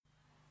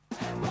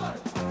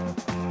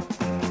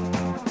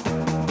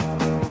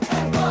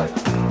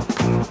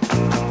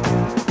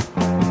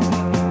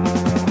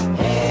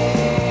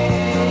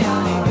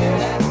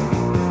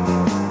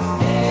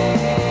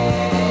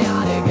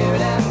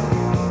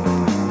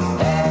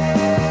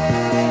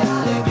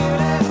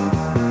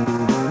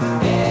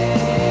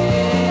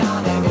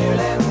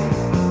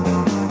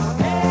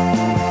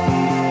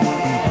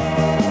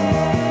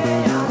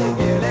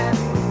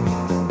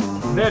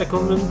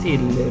välkommen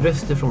till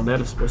Röster från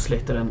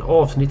Älvsborgssläktaren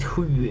avsnitt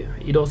 7.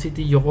 Idag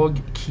sitter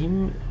jag,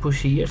 Kim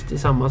Pochers,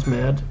 tillsammans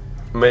med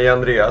mig,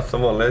 Andreas,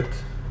 som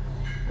vanligt.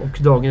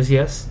 Och dagens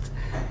gäst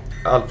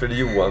Alfred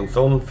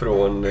Johansson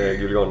från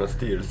Guliganernas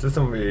styrelse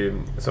som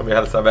vi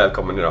hälsar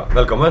välkommen idag.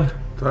 Välkommen!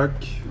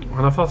 Tack.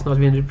 Han har fastnat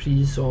vid en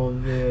repris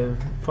av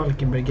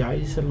Falkenberg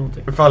Guys eller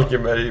någonting.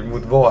 Falkenberg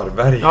mot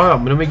Varberg.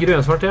 Ja, men de är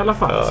grönsvarta i alla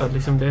fall. Ja. Så att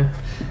liksom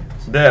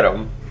det är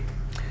de.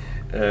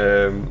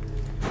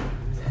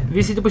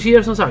 Vi sitter på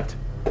Cher som sagt.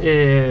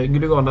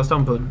 Guliganernas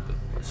stampub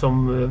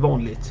som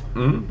vanligt.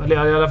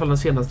 Eller i alla fall de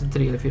senaste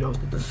 3 eller 4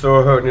 avsnitten.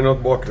 Så hör ni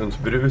något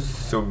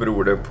bakgrundsbrus så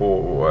beror det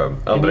på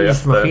andra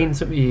gäster. En ismaskin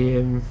som vi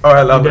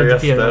eller andra identifierade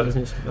gäster. alldeles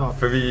nyss. Ja.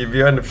 För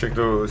vi har ändå försökt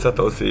att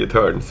sätta oss i ett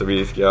hörn så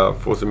vi ska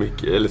få så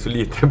mycket eller så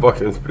lite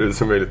bakgrundsbrus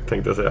som möjligt,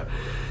 tänkte jag säga.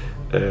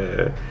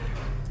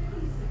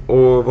 Och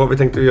vad har vi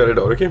tänkt att göra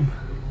idag då, Kim?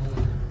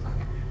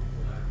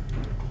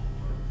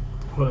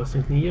 Har jag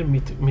stängt ner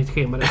mitt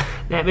schema där?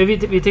 Nej, men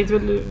vi tänkte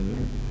väl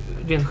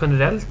rent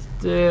generellt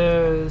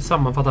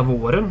sammanfatta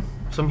våren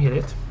som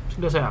helhet,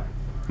 skulle jag säga.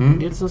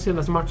 Dels de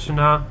senaste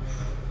matcherna,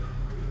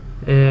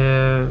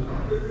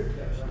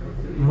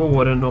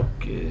 våren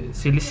och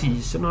silly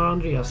season har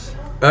Andreas.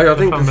 Ja, jag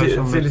tänkte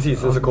silly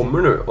season som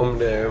kommer nu, om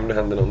det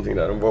händer någonting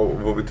där, om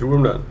vad vi tror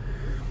om den.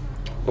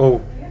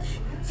 Och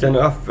sen är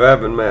Affe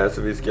även med,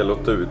 så vi ska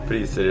lotta ut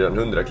priser i den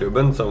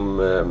 100-klubben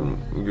som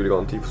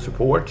Guligan Tifo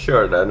Support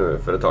körde nu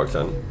för ett tag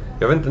sedan.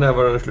 Jag vet inte när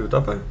var den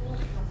slutar för.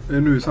 Det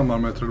är nu i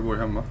samband med Trelleborg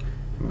hemma.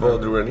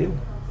 Vad drog den in?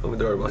 Om vi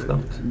drar det bara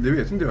snabbt. Det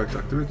vet inte jag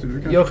exakt. Det vet du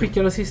kanske. Jag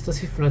skickade de sista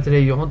siffrorna till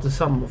dig. Jag har inte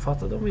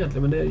sammanfattat dem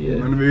egentligen.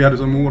 Men vi hade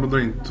som mål att dra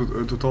in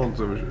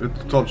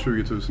totalt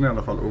 20 000 i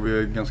alla fall. Och vi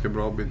är ganska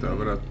bra bit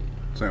över det.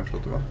 Sen jag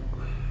förstått det, va?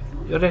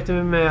 Jag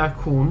räknade med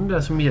aktionen där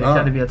som Erik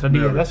hade via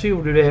Tradera, så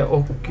gjorde det.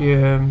 Och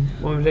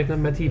om vi räknar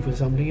med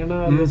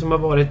tifo-samlingarna som har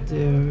varit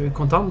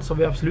kontant, så har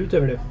vi absolut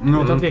över det.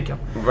 Utan tvekan.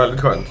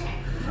 Väldigt skönt.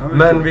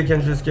 Men vi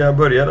kanske ska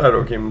börja där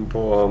då, Kim,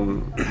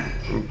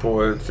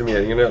 på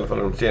summeringen i alla fall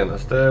de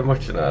senaste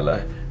matcherna, eller?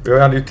 Vi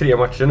hade ju 3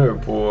 matcher nu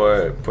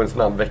på en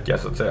snabb vecka,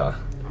 så att säga.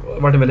 Det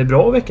har varit en väldigt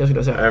bra vecka, skulle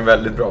jag säga. En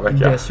väldigt bra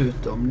vecka.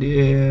 Dessutom.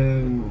 Det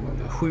är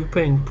 7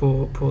 poäng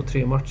på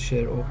 3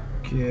 matcher och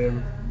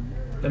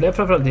eller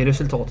framförallt det är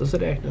resultatet som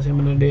räknas. Jag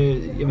menar,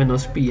 jag vet inte om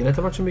spelet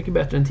har varit så mycket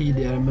bättre än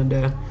tidigare, men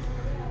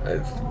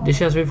det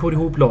känns som vi får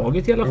ihop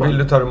laget i alla fall. Vill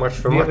du ta det match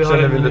för match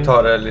eller vill du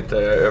ta det lite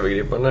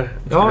övergripande?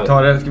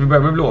 Ska vi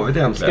börja med Blåvitt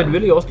egentligen? Ska du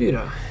eller jag styra?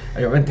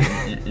 Jag vet inte,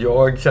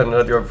 jag känner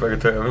att jag får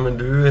ta över, men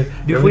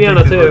du får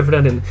gärna ta över för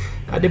den delen.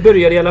 Ja, det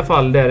började i alla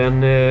fall där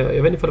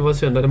jag vet inte om det var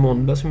söndag eller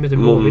måndag som heter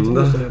Blåvitt.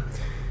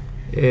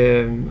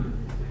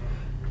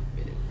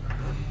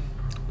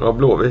 Ja,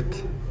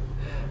 Blåvitt.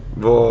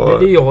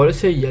 Det jag har att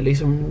säga,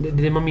 liksom,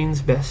 det man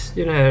minns bäst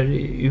i den här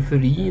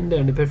euforin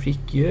där när Per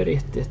Frick gör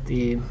 1-1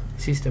 i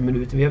sista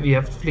minuten. Vi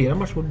har haft flera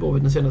matcher mot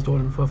Blåvitt de senaste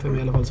åren, för mig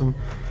i alla fall, som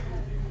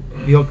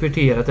vi har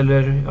kvarterat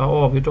eller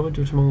avgjort har vi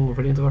inte gjort så många gånger,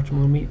 för det har inte varit så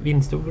många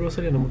vinster och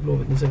så redan mot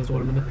Blåvitt de senaste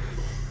åren. Men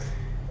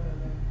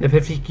när Per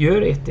Frick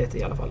gör 1-1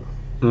 i alla fall.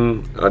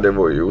 Ja, det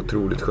var ju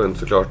otroligt skönt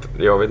såklart.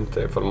 Jag vet inte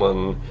ifall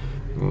man...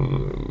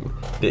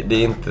 Det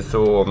är inte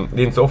så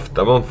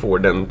ofta man får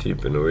den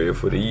typen av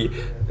eufori.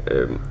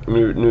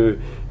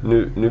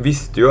 Nu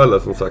visste ju alla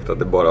som sagt att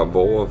det bara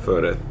var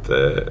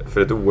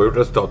för ett oavgjort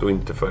resultat och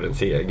inte för en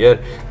seger.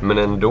 Men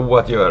ändå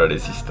att göra det i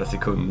sista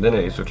sekunden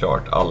är ju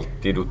såklart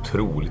alltid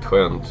otroligt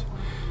skönt.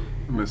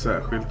 Men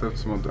särskilt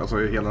eftersom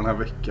hela den här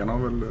veckan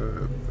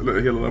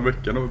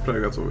har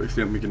präglats av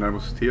extremt mycket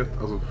nervositet.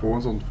 Alltså få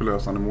en sån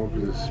förlösande mål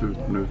i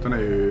slutminuten är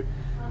ju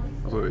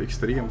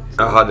extremt.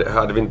 Ja,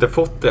 hade vi inte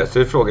fått det så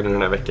är frågan hur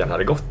den här veckan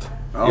hade gått.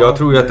 Ja, jag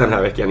tror ju att den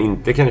här veckan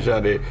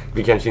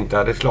vi kanske inte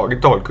hade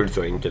slagit Dalkurd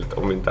så enkelt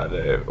om vi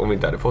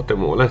inte hade fått det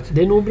målet.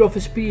 Det är nog bra för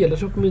spelare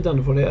så kommer inte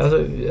andra få det. Alltså,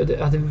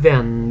 att det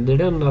vänder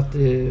den, att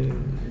det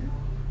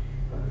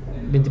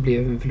inte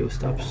blev en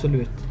förlust,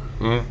 absolut.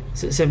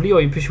 Sen blir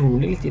jag ju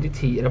personligen lite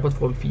irriterad på att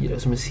folk firar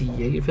som en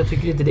seger, för jag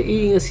tycker inte det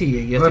är en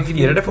seger. Men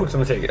firade folk som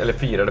en seger eller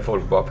firade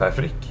folk bara Per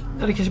Frick?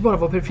 Ja, det kanske bara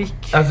var Per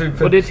Frick.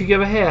 Alltså, och det tycker jag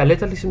var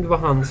härligt att liksom det var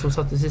han som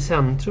sattes i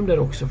centrum där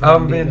också. Ja,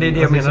 men det är det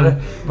jag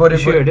menade.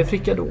 Körde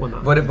Frickadona.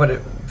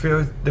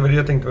 Det var det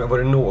jag tänkte med. Var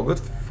det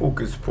något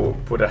fokus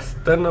på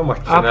resten av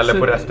matchen? Absolut. Eller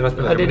på resten av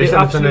spelet? Ja, det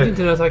absolut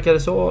inte när jag tackade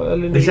så.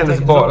 Eller det kändes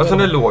bara som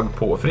det låg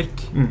på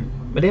Frick.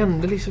 Men det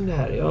hände liksom det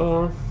här.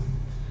 Ja,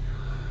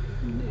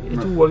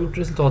 ett oavgjort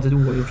resultat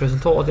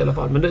i alla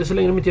fall. Men så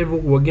länge de inte gör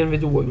vågen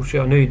vid oavgjort så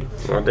är jag nöjd.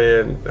 Ja,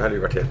 det hade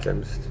ju varit helt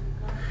hemskt.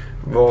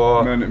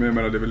 Men jag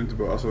menar, det är väl inte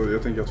bara... Alltså,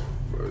 jag tänker att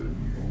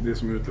det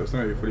som utlöste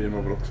den här euforin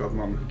var väl också att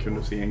man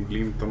kunde se en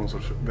glimt av någon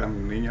sorts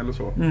vändning eller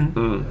så.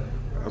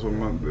 Alltså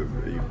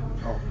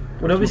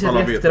och det har vi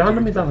sett i efterhand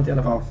om inte annat i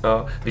alla fall.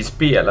 Ja, vi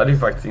spelade ju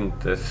faktiskt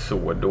inte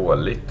så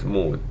dåligt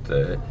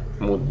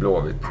mot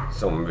Blåvitt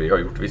som vi har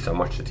gjort vissa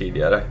matcher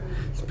tidigare.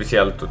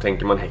 Speciellt då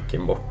tänker man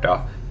Häcken borta.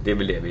 Det är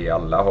väl det vi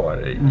alla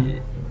har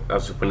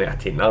alltså på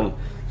näthinnan.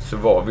 Så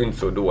var vi inte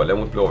så dåliga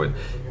mot Blåvitt.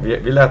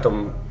 Vi lät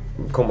dem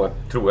komma,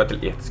 tror jag,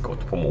 till 1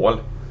 skott på mål.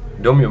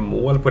 De gör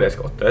mål på det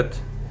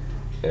skottet.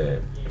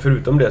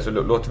 Förutom det så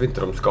låter vi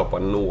inte dem skapa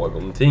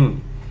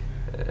någonting.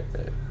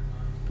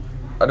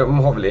 Ja, de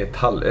har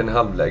väl en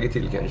halvläge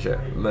till kanske,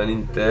 men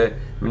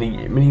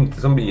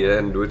inte som blir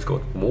ändå ett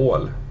skott på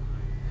mål.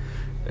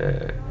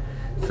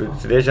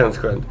 Så det känns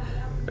skönt.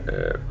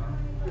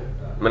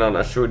 Men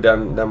annars så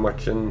den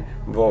matchen,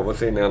 vad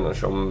säger ni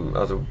annars om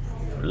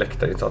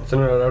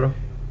läktarinsatsen där då?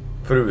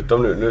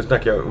 Förutom nu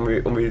snackar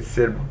jag om vi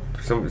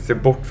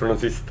ser bort från de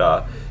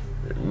sista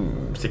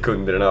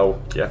sekunderna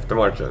och efter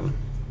matchen.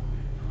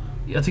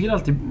 Jag tycker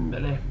alltid,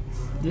 eller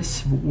det är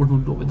svårt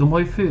mot Blåvitt. De har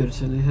ju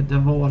förutsättningar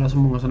att vara så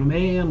många som de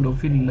är ändå,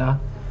 fylla.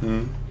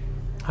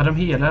 Hade de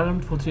hela eller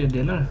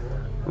 2/3?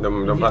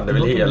 De hade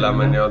väl hela,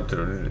 men jag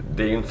tror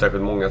det är ju inte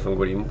särskilt många som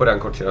går in på den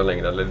kortsidan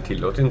längre, eller det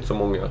tillåter inte så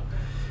många.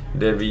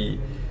 Det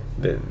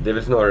är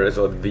väl snarare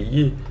så att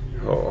vi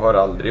har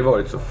aldrig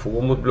varit så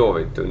få mot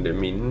Blåvitt under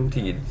min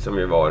tid som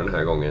vi var den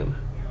här gången.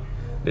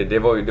 Det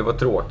var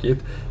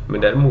tråkigt,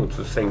 men däremot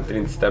så sänkte det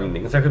inte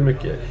stämningen särskilt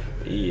mycket.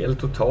 EL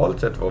totalt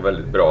sett var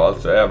väldigt bra,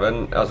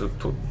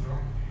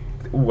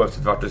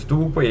 oavsett vart det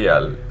stod på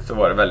EL så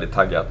var det väldigt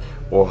taggat.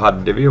 Och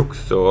hade vi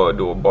också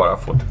då bara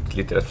fått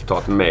lite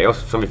resultat med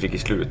oss som vi fick i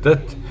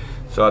slutet,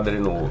 så hade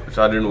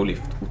det nog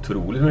lyft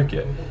otroligt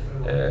mycket.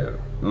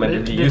 Men det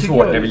blir ju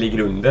svårt när vi ligger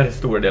under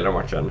stora delar av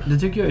matchen. Det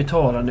tycker jag är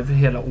talande för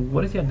hela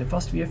året egentligen.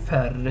 Fast vi är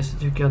färre så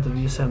tycker jag inte att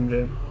vi är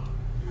sämre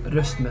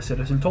röstmässiga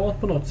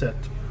resultat på något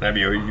sätt. Nej,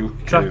 vi har ju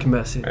gjort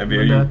klackmässigt. Vi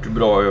har gjort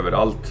bra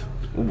överallt,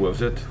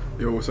 oavsett.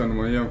 Jo, och sen om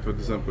man jämför till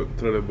exempel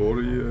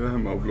Trelleborg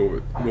hemma och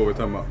Blåvitt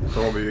hemma,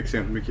 så har vi ju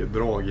extremt mycket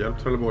draghjälp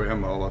Trelleborg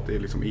hemma av att det är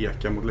liksom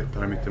eka mot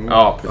läktare mitt emot.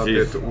 Ja,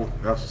 precis. Och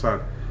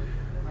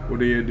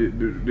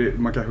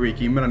man kanske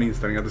gick in med den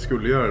inställningen att det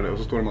skulle göra det, och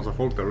så står det en massa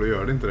folk där och då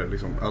gör det inte det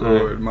liksom.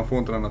 Man får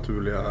inte den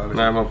naturliga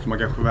som man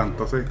kanske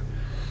förväntar sig.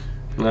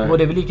 Nej. Och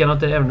det är väl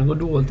likadant även om det går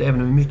dåligt,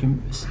 även om det är mycket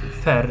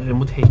färre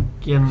mot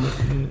Häcken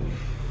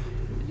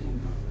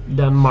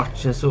den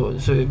matchen, så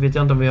vet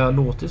jag inte om vi har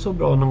låtit så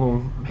bra någon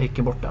gång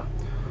Häcken borta.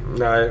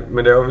 Nej,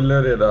 men det har vi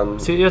redan...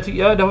 Så jag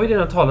tycker, det har vi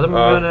redan talat om,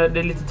 men det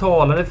är lite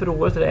talande för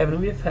året. Även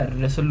om vi är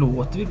färre så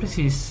låter vi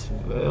precis,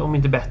 om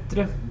inte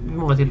bättre, vid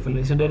många tillfällen.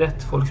 Liksom det är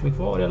rätt folk som är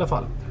kvar i alla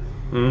fall.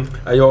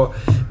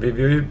 Vi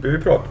har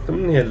ju pratat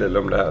en hel del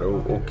om det här,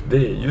 och det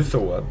är ju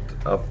så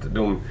att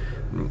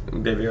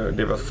det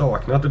vi har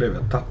saknat och det vi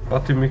har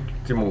tappat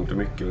till mångt och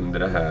mycket under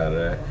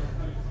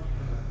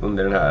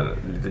den här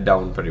lite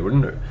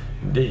down-perioden nu,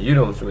 det är ju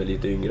de som är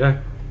lite yngre.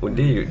 Och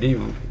det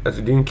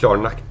är en klar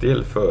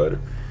nackdel för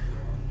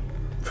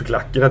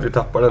klacken att vi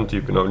tappar den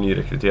typen av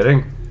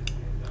nyrekrytering.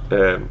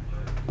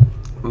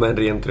 Men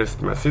rent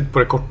röstmässigt på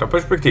det korta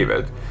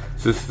perspektivet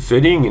så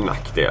är det ingen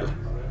nackdel.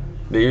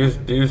 Det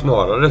är ju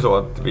snarare så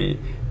att vi...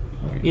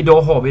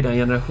 Idag har vi den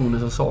generationen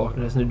som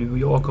saknades när du och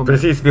jag kom.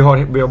 Precis, vi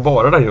har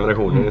bara den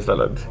generationen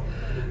istället.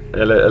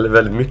 Eller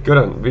väldigt mycket av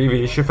den.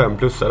 Vi är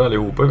 25-plussare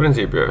allihopa i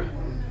princip ju.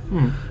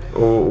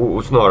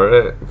 Och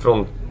snarare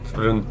från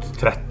runt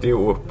 30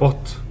 och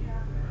uppåt.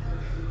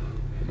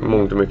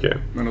 Mångt och mycket.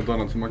 Men något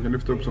annat som man kan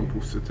lyfta upp som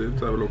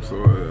positivt är väl också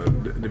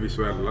det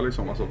visuella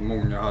liksom. Alltså att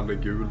många hade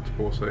gult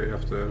på sig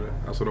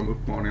efter de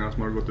uppmaningarna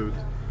som har gått ut.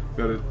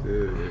 Vi hade ett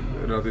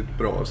relativt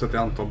bra, sett ett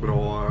antal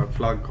bra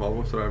flagghav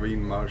och sådär vid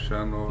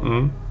inmarschen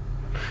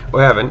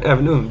och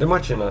även under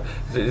matcherna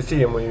så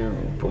ser man ju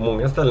på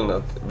många ställen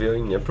att vi har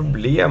inga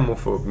problem att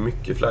få upp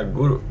mycket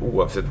flaggor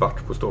oavsett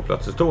vart på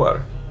ståplatser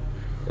står.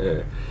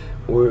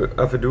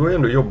 För du har ju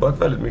ändå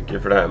jobbat väldigt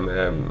mycket för det här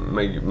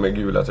med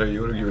gula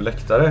tröjor och gul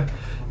läktare.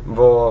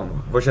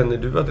 Vad känner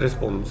du att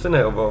responsen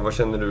är, och vad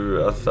känner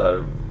du att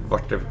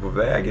vart är vi på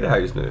väg i det här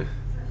just nu?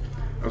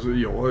 Alltså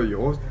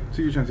jag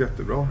tycker det känns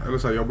jättebra.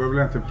 Eller jag behöver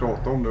egentligen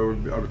prata om det och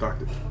arbeta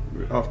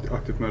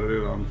aktivt med det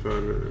redan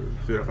för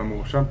 4-5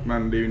 år sedan.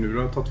 Men det är ju nu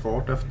det har tagit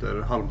fart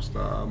efter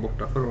Halmstad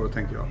borta förra året,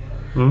 tänker jag.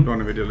 Då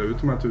när vi delade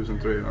ut de här 1000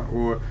 tröjorna.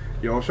 Och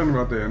jag känner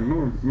väl att det är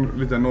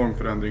lite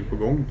normförändring på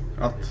gång.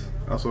 Att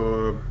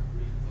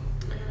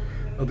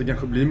det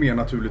kanske blir mer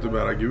naturligt att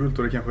bära gult,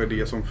 och det kanske är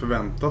det som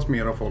förväntas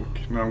mer av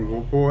folk när de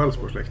går på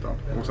Älvsborgsläktaren.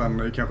 Och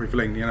sen kanske i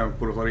förlängningen även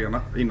på Ros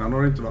Arena. Innan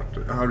har det inte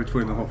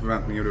funnits någon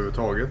förväntning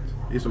överhuvudtaget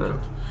i stort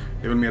sett.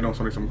 Det är väl mer de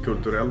som liksom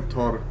kulturellt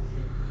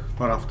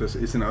har haft det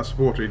i sina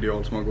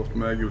supporterideal som har gått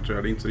med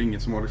gultröja. Det är inte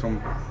inget som har liksom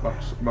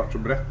varit så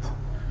brett.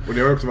 Och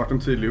det har också varit en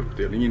tydlig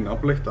uppdelning innan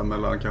på läktaren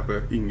mellan kanske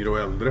yngre och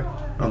äldre.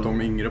 Att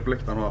de yngre på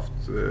läktaren har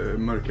haft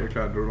mörkare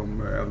kläder och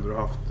de äldre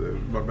har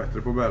varit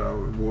bättre på att bära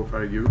vår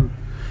färg gul.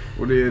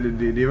 Och det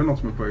är väl något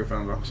som är på väg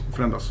att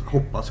förändras,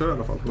 hoppas jag i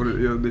alla fall. Och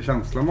det är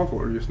känslan man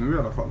får just nu i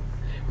alla fall.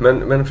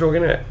 Men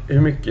frågan är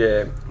hur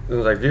mycket,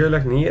 som sagt, vi har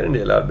lagt ner en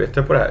del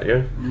arbete på det här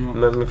ju.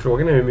 Men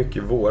frågan är hur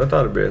mycket vårt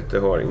arbete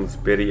har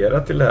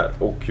inspirerat till det här,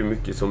 och hur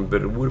mycket som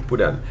beror på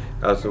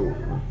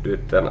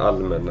den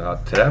allmänna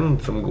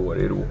trend som går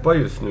i Europa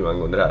just nu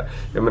angående det här.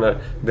 Jag menar,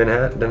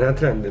 den här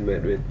trenden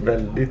med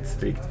väldigt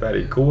strikt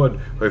färgkod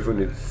har ju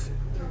funnits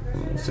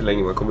så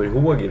länge man kommer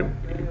ihåg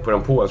på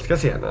den polska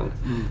scenen.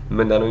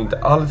 Men den har inte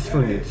alls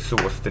funnits så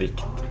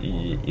strikt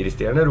i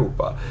resterande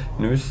Europa.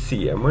 Nu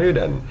ser man ju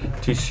den.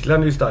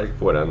 Tyskland är ju stark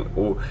på den,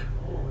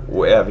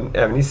 Och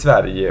även i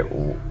Sverige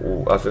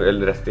och alltså,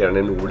 eller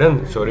resterande Norden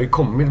så har det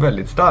kommit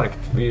väldigt starkt.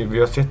 Vi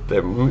har sett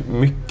det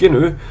mycket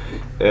nu.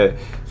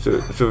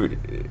 Så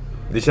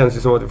det känns ju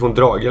som att vi får en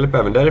draghjälp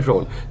även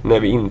därifrån. När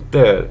vi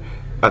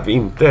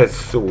inte är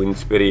så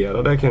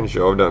inspirerade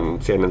kanske av den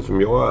scenen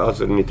som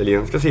alltså den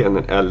italienska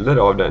scenen eller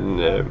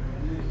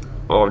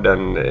av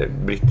den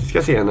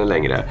brittiska scenen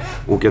längre.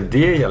 Och att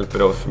det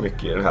hjälper oss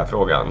mycket i den här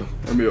frågan.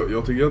 Ja, men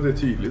jag tycker att det är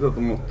tydligt att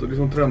de måste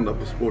liksom trenda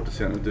på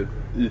sportscenen typ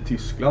i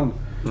Tyskland.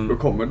 Då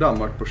kommer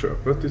Danmark på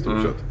köpet i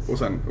stort sett.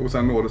 Och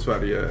sen når det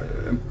Sverige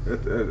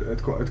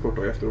ett kort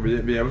tag efter. Och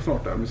vi är väl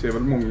snart där. Vi ser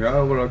väl många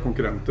av våra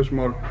konkurrenter som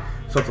har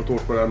satsat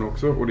hårt på det här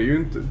också. Och det är ju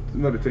inte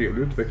en väldigt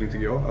trevlig utveckling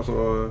tycker jag. Alltså,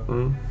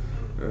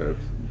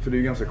 för det är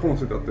ju ganska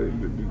konstigt att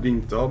det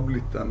inte har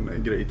blivit en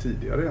grej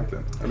tidigare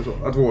egentligen. Eller så.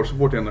 Att vår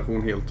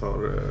supportgeneration helt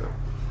har...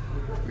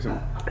 liksom.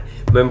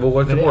 Men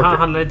vår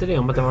handlar inte det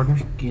om att det har varit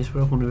mycket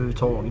inspiration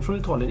överhuvudtaget från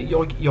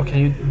Italien? Jag kan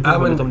ju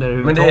inte om det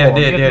men det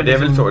är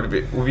väl så.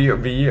 Och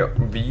vi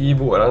i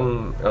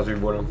våran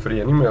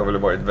förening med har väl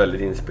varit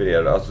väldigt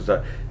inspirerade. Alltså så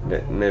här,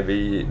 när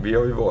vi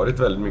har ju varit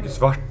väldigt mycket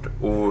svart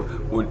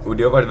och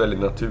det har varit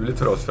väldigt naturligt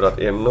för oss för att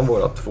en av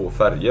våra 2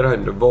 färger har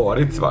ändå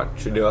varit svart.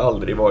 Så det har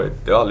aldrig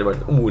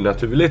varit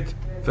onaturligt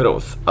för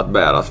oss att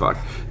bära svart.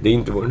 Det är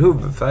inte vår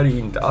huvudfärg,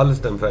 inte alls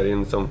den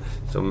färgen som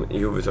i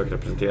huvudsak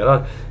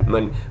representerar.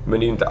 Men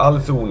det är inte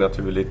alls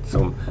onaturligt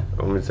som,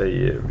 om vi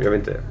säger, jag vet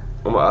inte,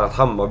 om att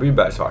Hammarby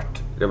bär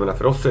svart. Jag menar,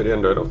 för oss är det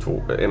ändå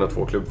en av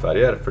 2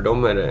 klubbfärger. För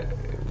dem är det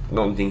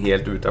någonting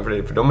helt utanför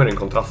det. För dem är det en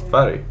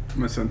kontrastfärg.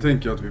 Men sen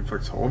tänker jag att vi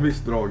faktiskt har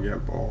viss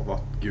draghjälp av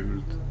att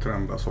gult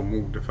trendas som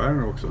modefärg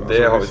nu också.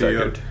 Det har vi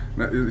säkert.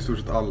 I stort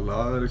sett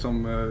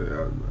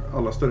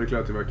alla större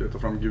klädtillverkare tar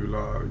fram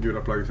gula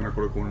plagg i sina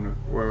kollektioner nu.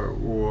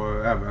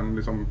 Och även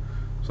liksom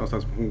sådana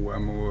som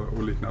H&M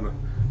och liknande.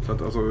 Så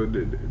att alltså,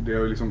 det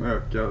har liksom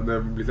ökat, det har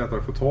blivit lättare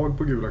att få tag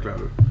på gula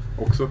kläder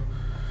också.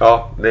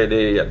 Ja,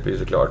 det hjälper ju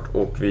såklart.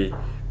 Och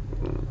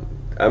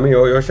men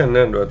jag känner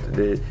ändå att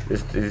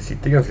det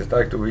sitter ganska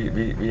starkt och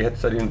vi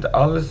hetsade ju inte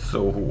alls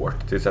så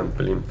hårt till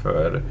exempel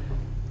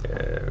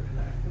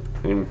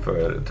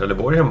inför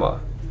Trelleborg hemma.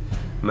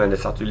 Men det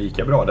satt ju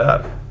lika bra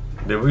där.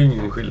 Det var ju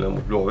ingen skillnad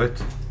mot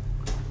Blåvitt.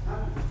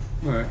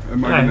 Nej,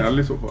 marginell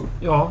i så fall.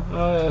 Ja,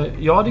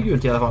 jag hade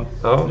gult i alla fall.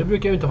 Ja. Det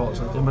brukar jag ju inte ha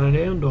så att, men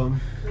det är ändå...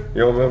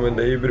 Ja, men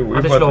det är ju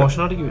beroende på att...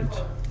 Larsson hade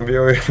gult. Vi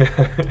har ju...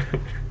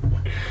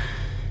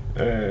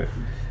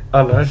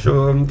 annars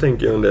så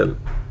tänker jag en del...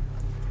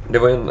 Det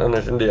var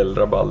annars en del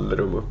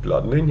rabalder om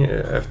uppladdning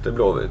efter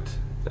Blåvitt.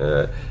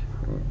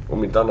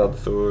 Om inte annat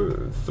så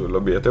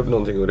lobbyade jag upp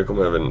någonting och det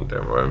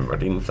har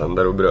varit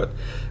insändare och bröt.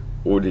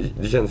 Och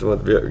det känns som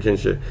att vi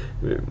kanske...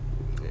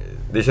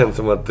 Det känns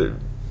som att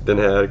den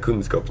här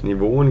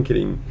kunskapsnivån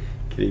kring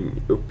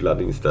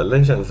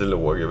uppladdningsställen känns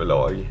låg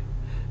överlag.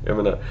 Jag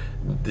menar,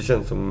 det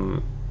känns som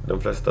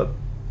de flesta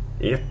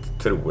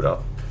tror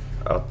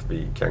att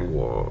vi kan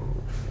gå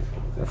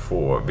och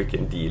få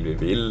vilken deal vi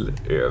vill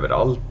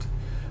överallt.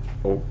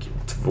 Och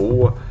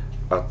 2,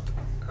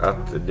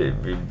 att vi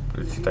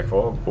sitter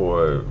kvar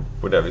på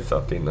där vi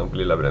satt innan på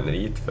Lilla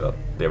Bränneriet för att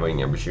det var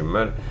inga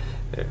bekymmer.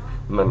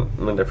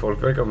 Men det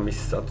folk verkar ha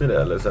missat i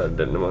det, eller så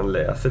här, när man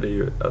läser det är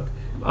ju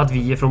att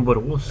vi är från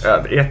Borås.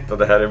 Att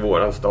det här är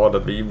våran stad,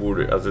 att vi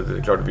borde, alltså det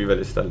är klart att vi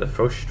väljer stället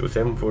först och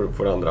sen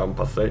får andra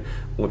anpassa sig.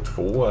 Och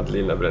 2, att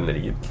Lilla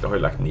Bränneriet har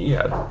ju lagt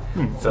ner.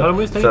 Så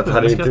att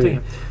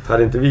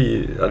hade inte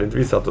vi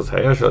satt oss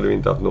här så hade vi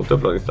inte haft något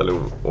uppladdningsställe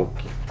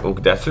och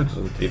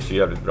dessutom trivs vi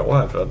jävligt bra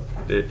här för att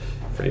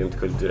för rent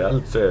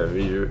kulturellt så är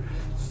vi ju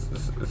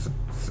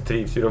så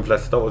trivs ju de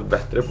flesta av oss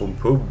bättre på en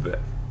pub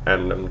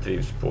än de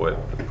trivs på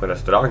en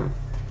restaurang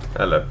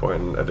eller på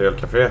ett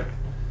ölcafé.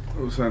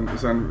 Och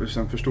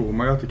sen förstår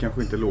man ju att det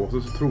kanske inte låter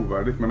så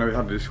trovärdigt, men när vi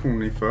hade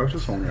diskussioner inför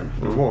säsongen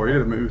då var ju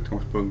det med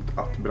utgångspunkt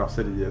att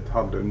Brasseriet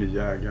hade en ny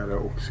ägare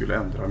och skulle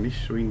ändra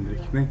nisch och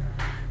inriktning.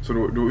 Så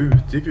då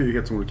utgick vi ju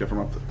helt som olika från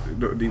att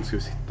det inte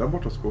skulle sitta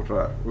borta supportrar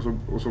där.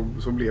 Och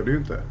så blev det ju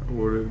inte.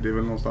 Och det är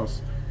väl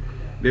någonstans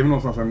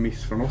en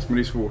miss från oss, men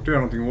det är svårt att göra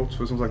någonting åt.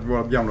 För som sagt,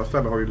 vårt gamla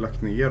ställe har ju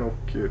lagt ner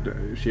och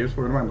Cheers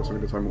var ju de enda som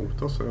ville ta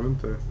emot oss. Så jag vet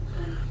inte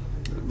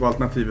vad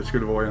alternativet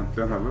skulle vara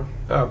egentligen heller.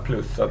 Ja,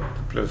 plus att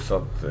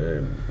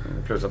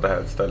det här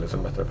är ett ställe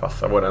som bättre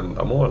passar våra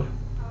ändamål.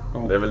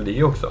 Ja. Det är väl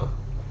det också.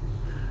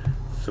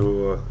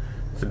 Så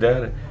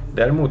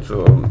däremot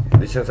så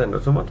det känns ändå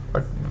som att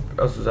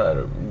alltså så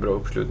här, bra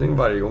uppslutning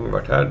varje gång vi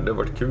varit här. Det har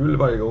varit kul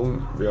varje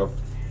gång. Vi har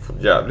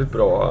fått jävligt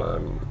bra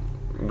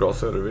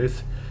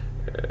service.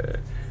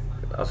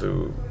 Alltså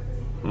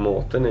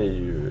maten är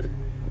ju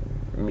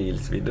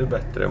milsvidder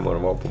bättre än vad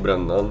de var på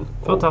Brännan.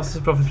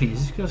 Fantastiskt bra för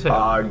priset skulle jag säga.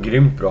 Ja,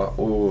 grymt bra.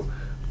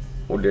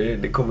 Och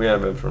det kommer ju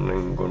även från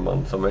en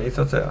gourmand som mig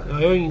så att säga.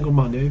 Ja, jag är ingen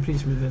gourmand, jag är ju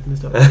prismedveten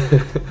istället.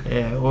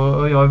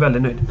 Och jag är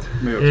väldigt nöjd.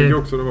 Men jag tycker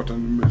också det har varit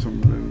en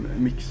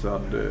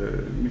mixad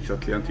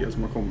klientel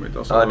som har kommit.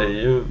 Alltså, ja, det är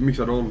ju...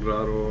 mixade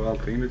åldrar och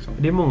allting liksom.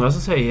 Det är många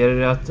som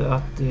säger att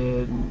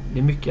det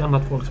är mycket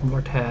annat folk som har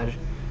varit här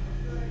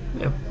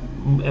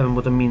även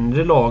mot de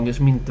mindre lagen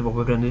som inte var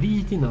på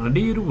bränneriet innan. Och det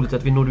är ju roligt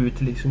att vi når ut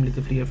till liksom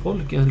lite fler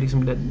folk än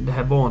liksom det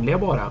här vanliga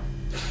bara.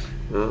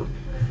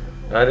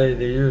 Nej,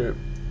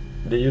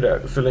 det är ju det.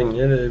 Så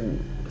länge det...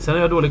 Sen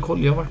har jag dålig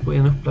koll. Jag har varit på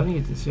en uppladdning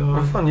hittills.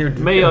 Vad fan gjorde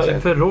du?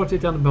 Men förra året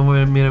vet jag inte om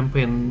jag var mer än på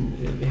en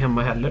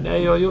hemma heller.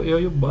 Nej,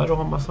 jag jobbar och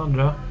har massa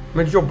andra.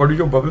 Men du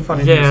jobbar väl fan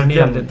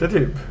inte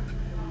typ?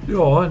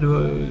 Ja,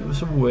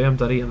 så bor jag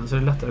jämte arenan så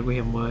det är lättare att gå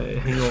hem och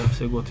hänga av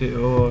sig och gå till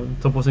och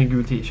ta på sig en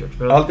gul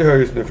t-shirt. Allt jag hör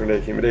just nu från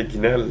dig, Kim, det är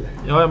gnäll.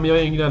 Ja, men jag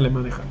är en gnällig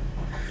människa.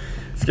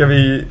 Jag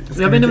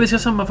vet inte om vi ska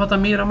sammanfatta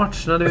mer av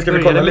matcherna. Ska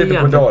vi kolla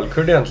lite på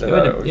Dalkurd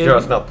egentligen och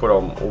köra snabbt på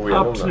dem och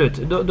igenom?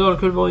 Absolut.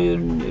 Dalkurd var ju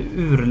en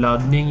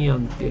urladdning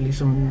egentligen.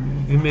 Liksom,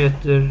 vi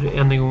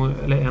möter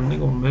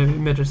men vi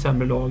möter ett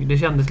sämre lag. Det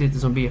kändes lite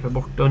som BP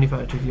borta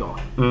ungefär, tycker jag.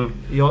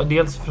 Ja,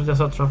 dels för att jag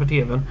satt framför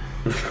tvn.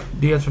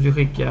 Dels för att vi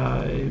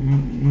skickade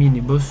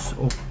minibuss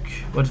och...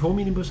 Var det 2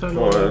 minibussar?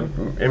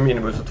 En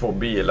minibuss och 2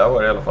 bilar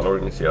var det i alla fall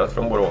organiserat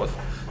från Borås.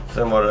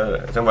 Sen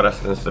var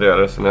resten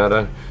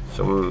resenärer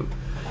som...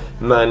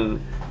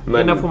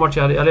 Men få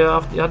matcher,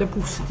 jag hade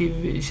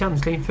positiv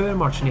känsla inför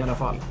matchen i alla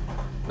fall.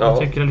 Ja. Jag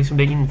tycker att liksom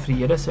det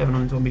infriades, även om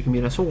det inte var mycket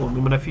mer än så.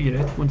 Men 4-1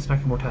 går inte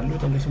snacka bort heller,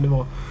 utan liksom det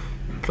var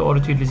klar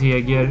och tydlig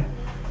seger.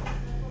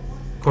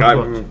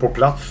 På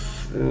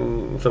plats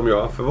som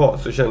jag var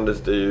så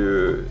kändes det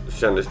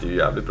ju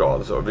jävligt bra.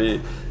 Alltså. Vi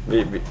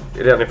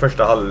redan i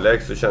första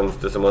halvlek så känns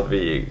det som att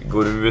vi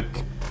går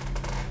ut.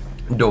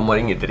 De har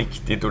inget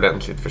riktigt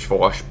ordentligt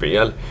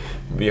försvarsspel.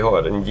 Vi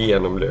har en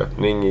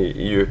genomlöpning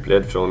i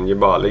djupled från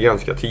Jebali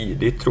ganska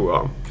tidigt, tror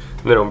jag.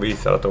 När de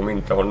visar att de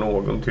inte har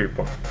någon typ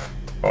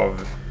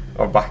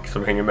av back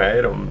som hänger med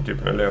i de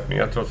typen av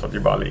löpningar. Trots att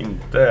Jebali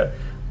inte är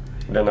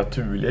den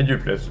naturliga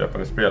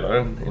djupledslöpande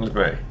spelaren, enligt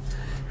mig.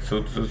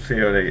 Så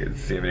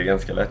ser vi det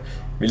ganska lätt.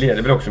 Vi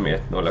leder väl också med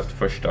 1-0 efter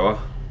första, va?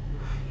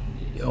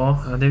 Ja,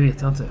 det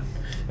vet jag inte.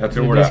 Jag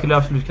tror det skulle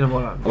absolut kunna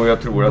vara. Och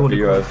jag tror att vi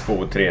gör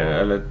 2-3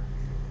 eller...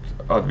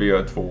 Att vi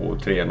gör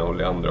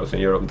 2-3-0 i andra och sen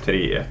gör de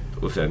 3-1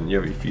 och sen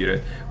gör vi 4-1.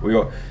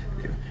 Och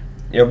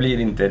jag blir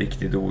inte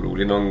riktigt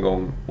orolig någon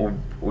gång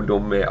och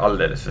de är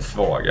alldeles för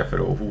svaga för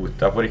att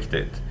hota på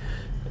riktigt.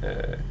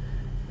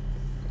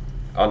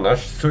 Annars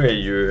så är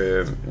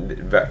ju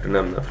värt att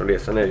nämna från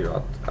resan är ju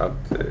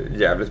att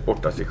Gävles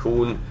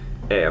bortasektion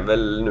är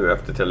väl nu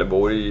efter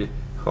Trelleborg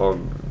har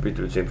bytt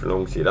ut sin från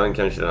långsidan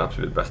kanske den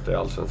absolut bästa i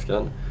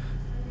Allsvenskan.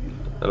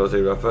 Eller vad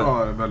säger du varför?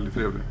 Ja, väldigt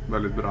trevlig.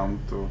 Väldigt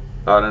brant. Och...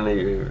 Ja, den är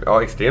ju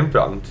extremt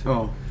brant.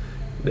 Ja.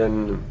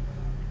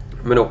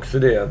 Men också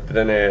det att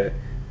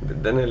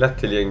den är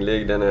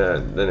lättillgänglig, den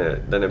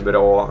är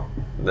bra,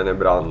 den är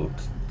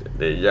brant.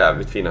 Det är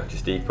jävligt fin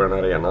akustik på den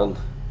här arenan.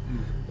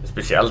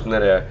 Speciellt när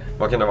det,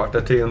 vad kan det ha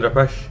varit, 300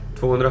 pers?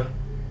 200?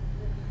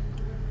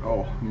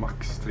 Ja,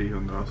 max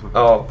 300 alltså.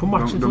 Ja, på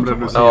matchen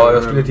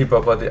jag skulle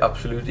tippa på att det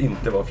absolut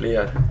inte var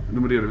fler.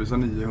 De redovisar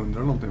 900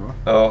 någonting, va?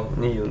 Ja,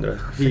 900.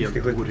 Helt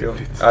 60-70.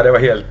 orimligt. Ja, det var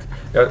helt...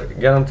 Jag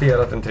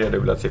garanterat en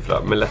tredubblad siffra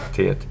med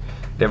lätthet.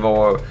 Det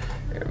var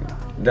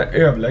den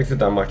överlägset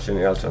den matchen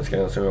i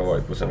Allsvenskan som jag har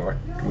varit på sen har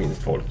varit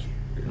minst folk.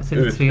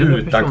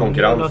 Utan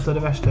konkurrens. Det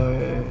värsta...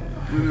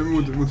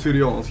 Mot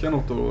Syrianska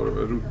något år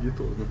ruggigt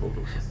då med folk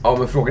också. Ja,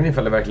 men frågan är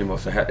ifall det verkligen var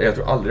så här. Jag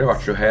tror aldrig det har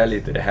varit så här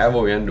lite. Det här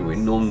var ju ändå i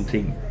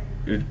någonting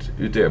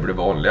utöver det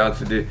vanliga.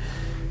 Alltså det...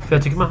 För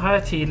jag tycker man här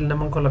till när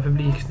man kollar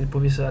publiksnitt på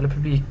vissa, eller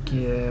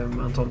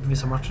publikantal på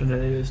vissa matcher där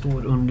det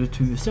står under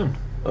 1000.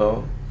 Ja,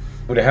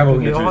 och det här var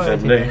under 1000.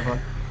 Nej.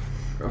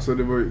 Alltså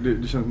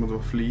det känns som att det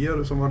var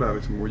fler som var där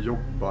liksom och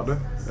jobbade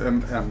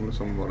än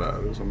som var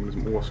där som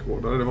liksom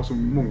åskådare. Det var så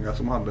många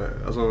som hade,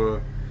 alltså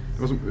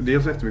det var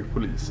dels jättemycket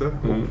poliser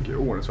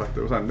och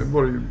ordningsvakter och sen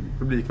var det ju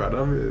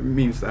publikvärdar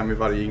minst en vid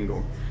varje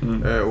ingång.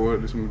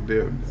 Och liksom det,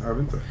 jag vet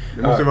inte.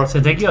 Det måste ju vara...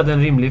 Sen tänker jag att det är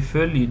en rimlig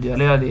följd,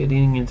 eller det är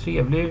ingen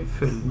trevlig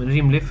följd, men en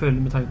rimlig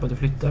följd med tanke på att det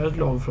flyttar ett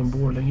lag från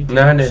Borlänge till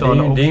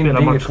Uppsala och spelar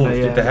matcherna.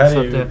 Konstigt. Det här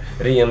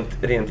är ju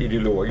rent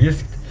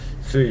ideologiskt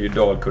så är ju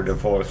Dalkurd en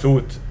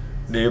farsot.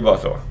 Det är ju bara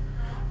så.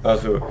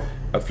 Alltså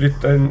att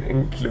flytta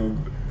en klubb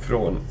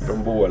från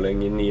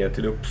Borlänge ner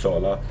till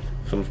Uppsala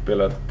som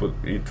spelat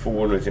i 2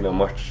 år i sina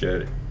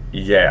matcher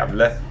i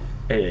Gävle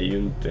är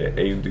ju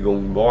inte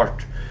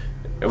gångbart.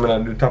 Jag menar,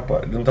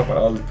 de tappar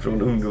allt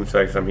från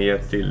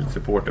ungdomsverksamhet till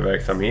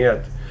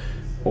supporterverksamhet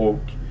och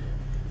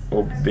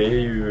det är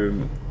ju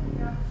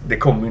det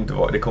kommer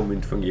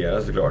inte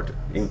fungera såklart.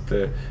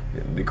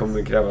 Det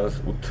kommer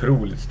krävas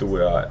otroligt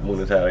stora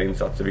monetära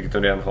insatser, vilket de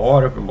redan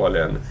har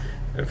uppenbarligen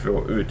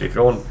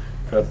utifrån,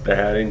 för att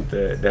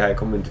det här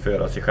kommer inte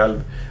föra sig själv.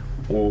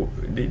 Och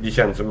det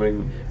känns som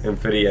en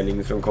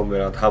förening som kommer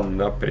att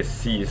hamna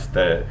precis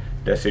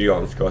där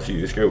Syrianska och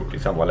Assyriska har gjort i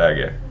samma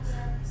läge.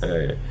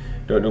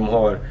 De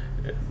har...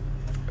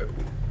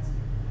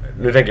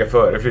 Nu tänker jag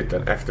före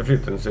flytten. Efter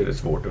flytten så är det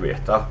svårt att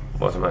veta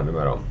vad som händer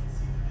med dem.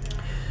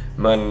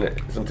 Men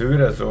som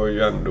tur är så är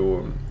ju ändå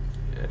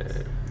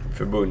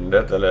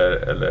förbundet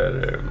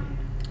eller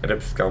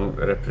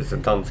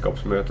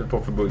representantskapsmötet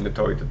på förbundet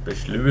tagit ett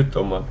beslut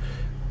om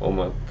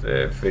att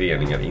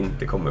föreningar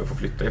inte kommer få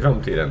flytta i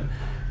framtiden.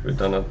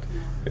 Utan att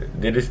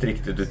det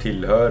distriktet du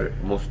tillhör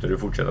måste du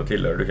fortsätta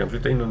tillhöra. Du kan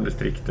flytta inom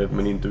distriktet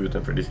men inte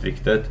utanför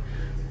distriktet.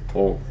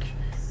 Och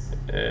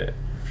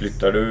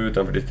flyttar du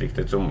utanför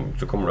distriktet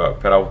så kommer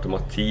du per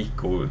automatik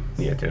gå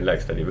ner till den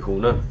lägsta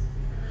divisionen.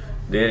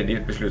 Det är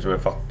ett beslut som är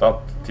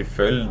fattat till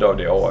följd av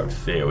det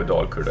AFC och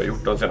Dalkurd har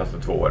gjort de senaste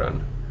 2 åren.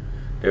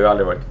 Det har ju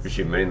aldrig varit ett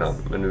bekymmer innan,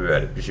 men nu är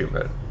det ett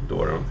bekymmer.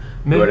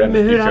 Men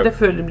hur hade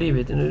följden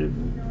blivit?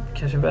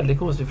 Kanske en väldigt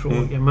konstig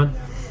fråga, men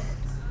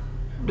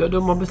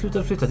de har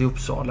beslutat att flytta till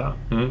Uppsala.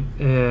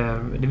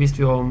 Det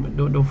visste vi om.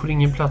 De får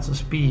ingen plats att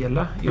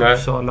spela i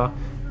Uppsala.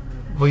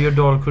 Vad gör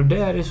Dalkurd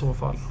där i så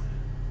fall?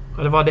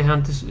 Eller vad hade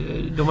hänt?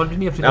 De hade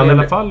nedflyttat i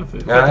alla fall för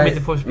att de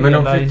inte får spela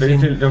men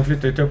de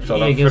flyttar ju till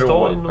Uppsala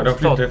de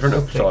flyttar från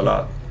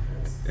Uppsala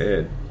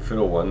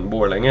från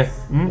Borlänge.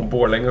 Och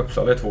Borlänge och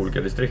Uppsala är 2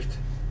 olika distrikt.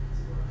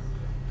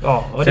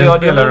 Ja, och det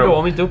gör då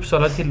om inte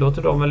Uppsala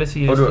tillåter dem eller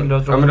Sirius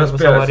tillåter dem på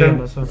samma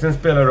arena. Sen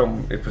spelar de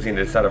på sin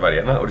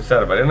reservarena, och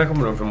reservarena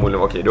kommer de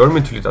förmodligen okej, då har de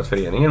inte flyttat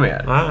föreningen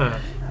med.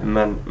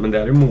 Men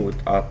däremot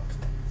att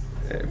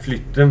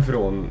flytten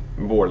från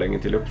Borlänge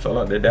till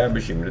Uppsala, det är där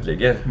bekymret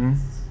ligger.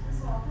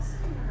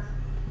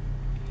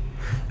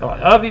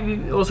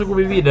 Och så går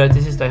vi vidare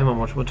till sista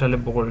hemmamatch mot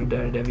Trelleborg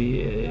där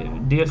vi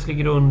dels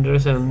ligger under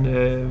och sen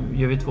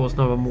gör vi 2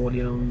 snabba mål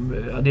genom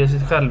dels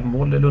ett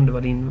självmål där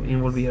Lundevall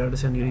involverade,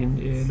 sen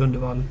gör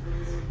Lundevall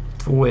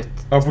 2-1.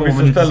 Ja, på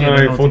vissa ställen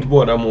har jag fått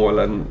båda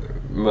målen,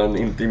 men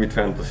inte i mitt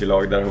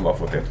fantasylag där de bara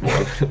fått 1 mål.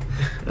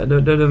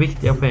 De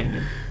viktiga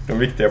poängen. De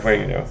viktiga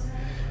poängen, ja.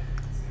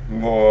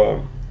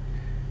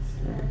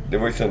 Det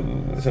var ju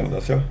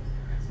söndags, ja.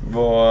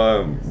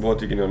 Vad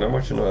tycker ni om den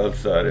matchen?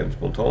 Alltså är rent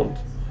spontant.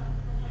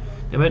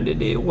 Ja, men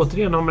det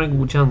återigen har man en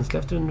god känsla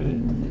efter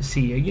en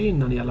seger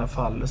innan i alla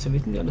fall. Så jag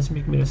vet inte så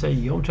mycket mer att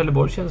säga om.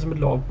 Trelleborg känns som ett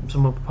lag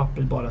som man på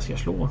pappret bara ska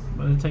slå.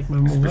 Men det tänker man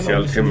många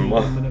speciellt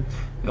hemma.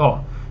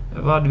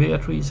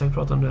 Jag tror Isak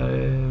pratade om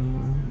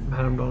det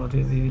häromdagen att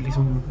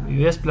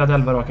vi har spelat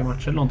 11 raka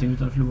matcher eller någonting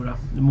utan att förlora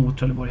mot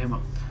Trelleborg hemma.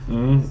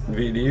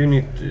 Det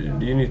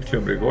är ju nytt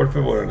klubbrekord för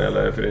våren,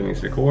 eller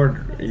föreningsrekord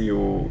i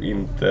att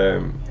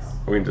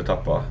inte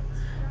tappa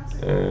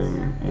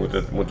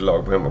mot ett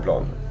lag på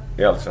hemmaplan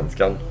i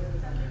Allsvenskan.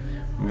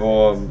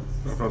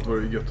 Framförallt var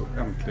det gött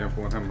att äntligen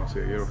få en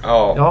hemmaseger också.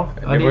 Ja,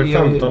 det var ju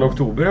 15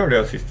 oktober hörde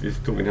jag sist vi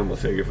tog en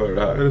hemmaseger före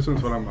det här. Är det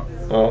Sundsvall hemma?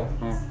 Ja.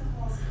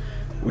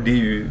 Och det är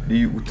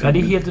ju otroligt. Ja, det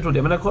är helt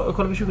otroligt. Men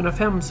kollar vi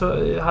 2005 så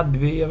hade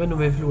vi, jag vet inte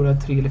om vi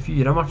förlorade 3 eller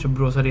 4 matcher på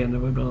Borås Arena. Det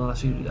var bland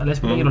annat eller det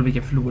spelar ingen roll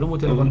vilka förlorade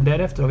mot i alla fall.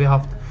 Därefter har vi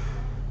haft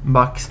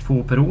max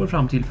 2 per år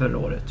fram till förra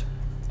året.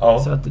 Ja.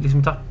 Så att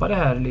liksom tappa det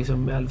här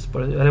liksom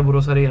Elfsborg, eller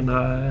Borås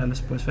Arena,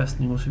 Elfsborgs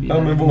fästning och så vidare.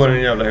 Ja, men vår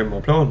en jävla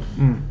hemmaplan.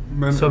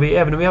 Men så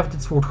även om vi har haft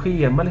ett svårt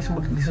schema liksom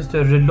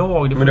större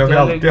lag. Men det har vi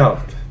alltid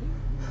haft.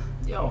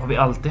 Ja, har vi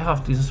alltid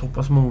haft liksom så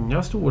pass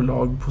många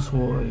storlag på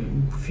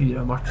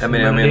 4 matcher. Jag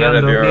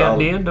menar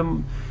det är ändå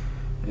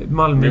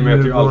Malmö, vi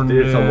möter ju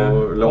alltid samma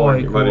lag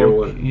AIK, varje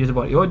år.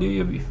 Göteborg. Ja,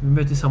 vi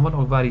möter samma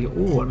lag varje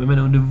år. Men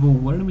under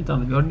våren om inte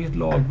annat. Vi har ett nytt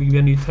lagbygge, vi har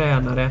en ny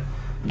tränare.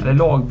 Eller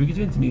lagbygget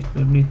är inte nytt,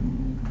 men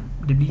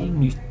det blir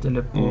nytt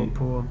eller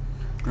på...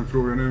 Men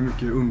frågan är hur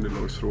mycket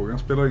underlagsfrågan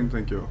spelar in,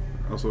 tänker jag.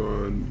 Alltså,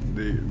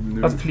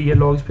 att fler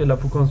lag spelar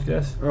på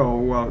konstgräs. Ja,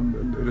 och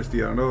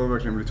resterande har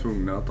verkligen blivit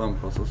tvungna att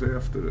anpassa sig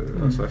efter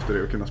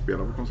det och kunna spela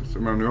på konstgräs.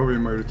 Men nu har vi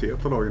en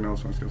majoritet av lagen i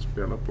Allsvenskan som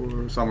spelar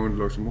på samma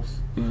underlag som oss.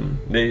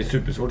 Det är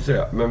supersvårt att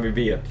säga, men vi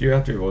vet ju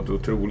att vi var ett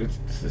otroligt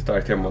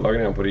starkt hemmalag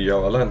redan på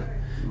Ryavallen.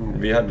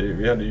 Vi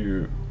hade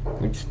ju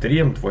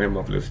extremt få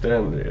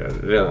hemmaförluster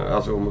redan,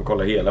 alltså om man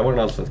kollar hela vår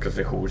allsvenska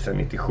session sedan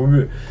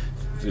 97.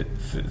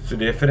 Så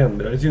det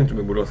förändrades ju inte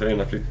med Borås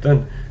Arena-flytten,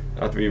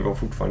 att vi var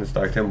fortfarande ett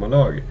starkt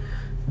hemmalag.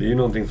 Det är ju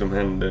någonting som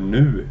händer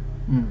nu.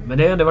 Men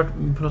det har ändå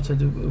varit på något sätt,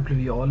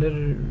 upplever jag,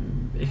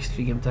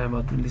 extremt det här med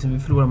att liksom vi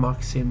förlorar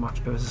max en match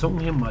per säsong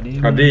hemma.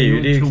 Det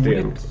är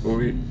extremt.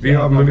 Och vi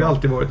har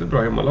alltid varit ett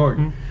bra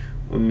hemmalag.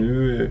 Och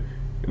nu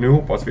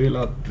hoppas vi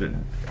att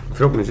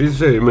förhoppningsvis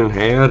så är det med den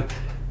här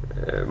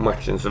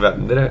matchen så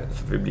vänder det,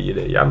 så att vi blir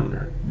det igen.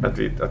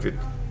 Att vi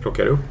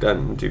plockar upp den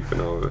typen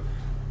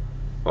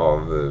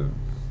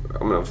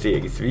av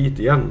segersvit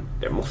igen.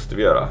 Det måste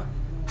vi göra.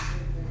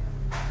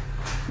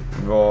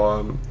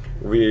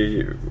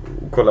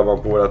 Kollar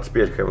man på vårt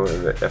spelschema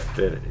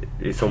efter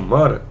i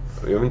sommar,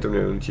 jag vet inte om ni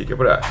vill kika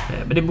på det.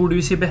 Men det borde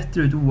ju se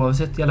bättre ut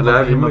oavsett i alla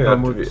fall.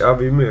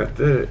 Vi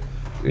möter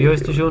vi har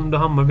Östersund och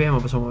Hammarby hemma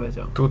på sommar, vet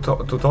jag.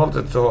 Totalt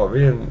sett så har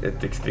vi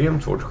ett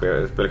extremt svårt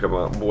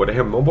spelschema både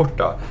hemma och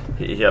borta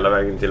hela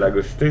vägen till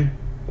augusti.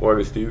 Och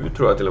augusti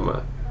tror jag till och med.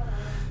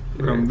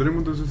 Händer det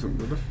mot Östersund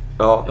eller?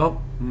 Ja.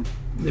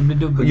 Det blir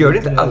dubbelt. Gör det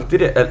inte alltid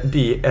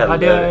det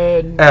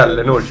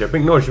eller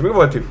Norrköping? Norrköping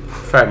var typ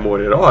 5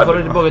 år i rad. Var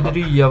det tillbaka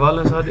till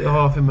Ryavallen så hade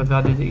jag för mig att vi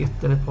hade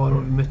ett eller ett par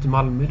år. Vi mötte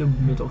Malmö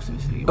dubbelt också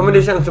visserligen. Ja, men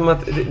det känns som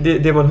att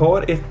det man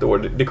har ett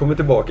år, det kommer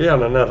tillbaka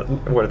gärna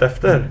året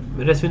efter.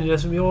 Men resonerar vi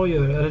som jag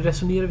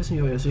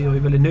gör så är jag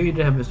väldigt nöjd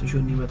det här med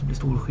Östersund med att det blir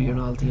storskyr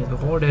och allting.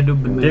 Att vi har det här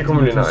dubbelmötet. Det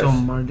kommer bli nice.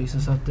 Sommar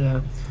liksom, så att,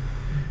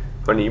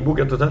 har ni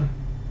bokat hotell?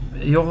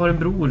 Jag har en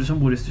bror som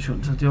bor i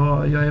Östersund, så att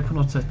jag är på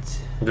något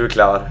sätt... Du är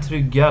klar.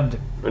 Tryggad.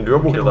 Men du har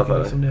bokat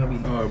affärer? Som jag vill.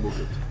 Ja, jag har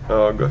bokat.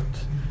 Ja,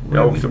 gött.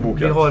 Jag har också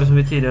bokat. Vi har, som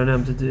vi tidigare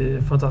nämnt,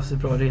 ett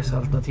fantastiskt bra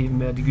resealternativ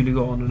med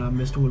Guliganerna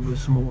med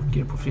storbuss som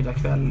åker på fredag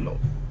kväll.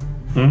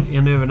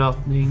 En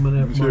övernattning. Man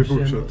är Vi ska ju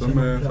fortsätta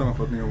med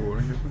sammanfattning av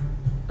våren kanske.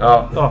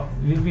 Ja,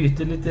 vi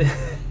byter lite.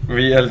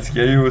 Vi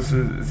älskar ju att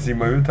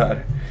simma ut här.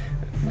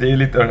 Det är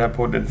lite av den här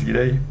poddens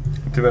grej.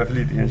 Tyvärr för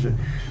lite kanske.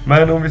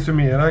 Men om vi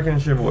summerar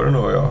kanske våren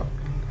då, ja.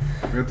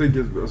 Men jag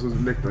tänker, alltså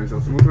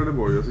läktarinsatsen mot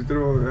Trelleborg, jag tyckte det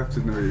var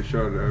häftigt när vi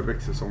körde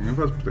växtsäsongen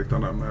på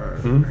Älvsborgsläktaren där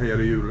med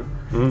Hejade Djure.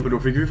 För då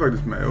fick vi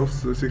faktiskt med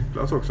oss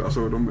sittplats också.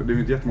 Alltså det är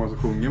inte jättemånga som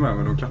sjunger med,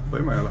 men de klappar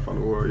ju med i alla fall.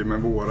 Och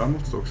med våran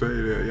måttstock så är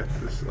det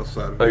jättes... Alltså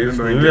såhär, ja, just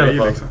det är nu en i alla grej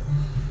fall. liksom.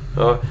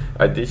 Ja,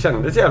 det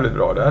kändes jävligt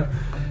bra där.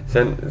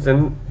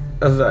 Sen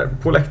alltså så här,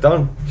 på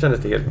läktaren kändes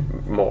det helt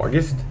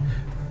magiskt.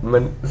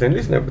 Men sen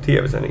lyssnade jag på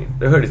tv-sändningen.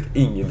 Det hördes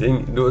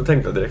ingenting. Då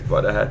tänkte jag direkt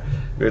på det här.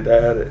 Det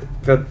är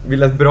för att vi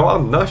lät bra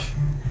annars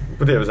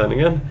på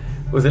tv-sändningen.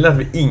 Och sen lät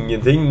vi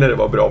ingenting när det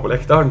var bra på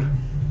läktaren.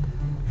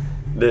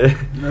 Nej,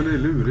 det är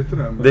lurigt det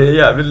där. Det är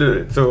jävligt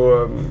lurigt.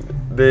 Så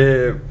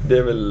det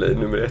är väl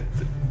nummer 1.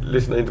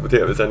 Lyssna inte på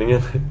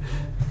tv-sändningen.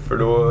 För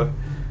då...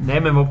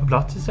 Nej, men var på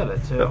plats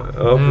istället.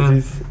 Ja,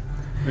 precis.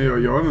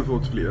 Jag har även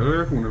fått flera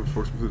reaktioner på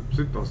folk som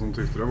sitter som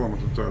tyckte det var något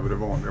utöver det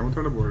vanliga mot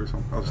Trelleborg liksom.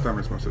 Alltså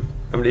stämningsmässigt.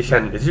 Ja, men det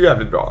kändes ju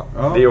jävligt bra.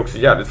 Ja. Det är också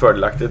jävligt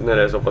fördelaktigt när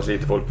det är så pass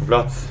lite folk på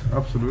plats.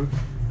 Absolut.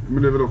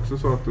 Men det är väl också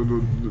så att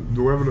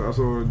då är väl,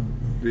 alltså,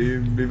 det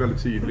blir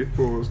väldigt tydligt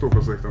på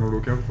ståplatsläktaren och då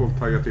kan folk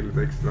tagga till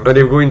lite extra. Men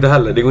det går inte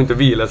heller, det går inte att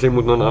vila sig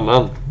mot någon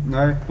annan.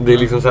 Nej. Det är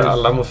liksom så här,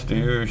 alla måste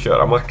ju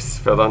köra max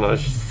för att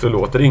annars så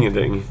låter det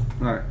ingenting.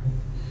 Nej.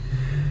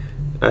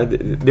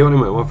 Det håller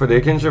jag med om, för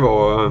det kanske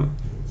var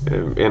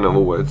en av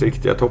årets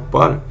riktiga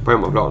toppar på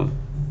hemmaplan.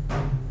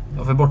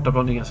 Ja, för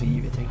bortaplan är ganska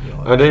givet, tänker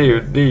jag. Ja,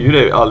 det är ju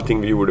det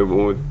allting vi gjorde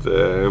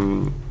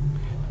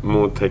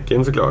mot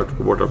Häcken såklart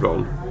på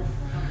bortaplan.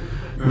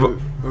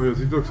 Jag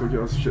tyckte också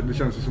att det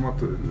känns ju som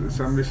att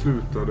sen vi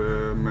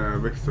slutade med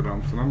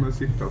växelramsorna med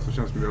sitta så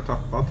känns det som att vi har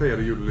tappat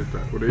Hejade Djure lite.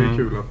 Och det är ju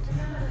kul att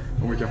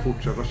om vi kan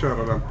fortsätta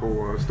köra den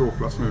på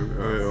ståplats nu,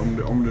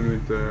 om det nu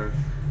inte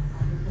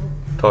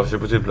tar sig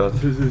på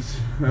sittplats. Precis,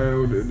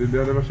 och det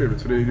hade varit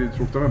trevligt för det är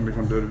tråkigt att den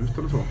liksom dör ut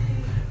eller så.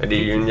 Det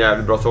är ju en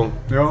jävligt bra sång.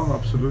 Ja,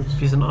 absolut.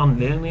 Finns det en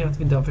anledning att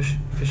vi inte har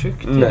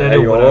försökt till Nej,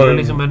 det då? Eller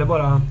liksom är det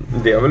bara...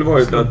 Det har väl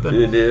varit att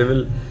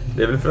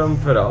det är väl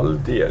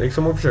framförallt Erik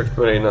som har försökt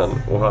med det innan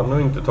och han har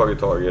inte tagit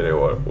tag i det i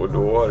år och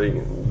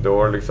då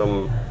har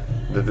liksom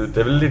det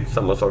är väl lite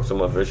samma sak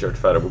som att vi har kört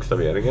färre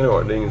bokstaveringar i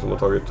år. Det är ingen som har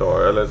tagit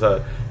tag eller så här,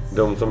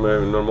 de som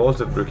normalt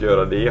sett brukar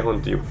göra det har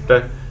inte gjort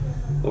det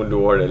och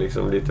då har det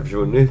liksom lite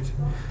försvunnit.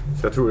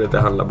 Så jag tror att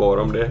det handlar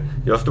bara om det.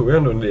 Jag stod ju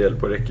ändå en del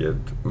på räcket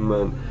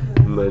men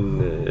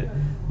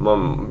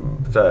man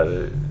så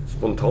här,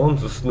 spontant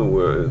så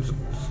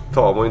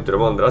tar man inte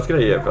de andras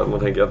grejer för att man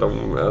tänker att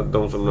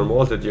de som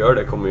normalt sett gör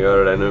det kommer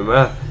göra det nu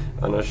med.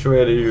 Annars så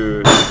är det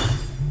ju...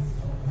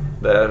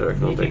 Där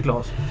rök någonting.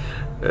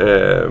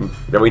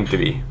 Det var inte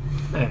vi.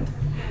 Nej.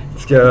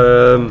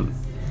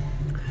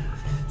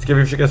 Ska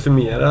vi försöka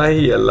summera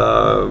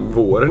hela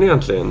våren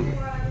egentligen?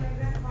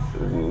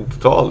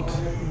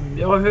 Totalt.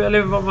 Ja,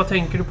 eller vad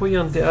tänker du på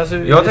egentligen? Alltså,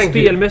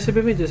 spelmässigt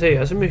behöver vi inte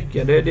säga så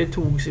mycket. Det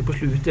tog sig på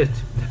slutet.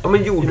 Ja,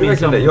 men gjorde vi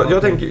verkligen det?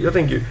 Jag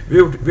tänker vi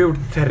har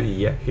gjort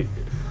 3,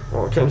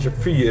 kanske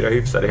 4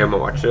 hyfsade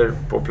hemmamatcher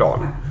på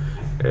plan.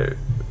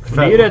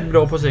 Det är ju rätt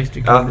bra på 6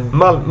 stycken.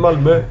 Ja,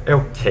 Malmö är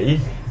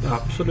okej.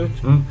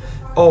 Absolut.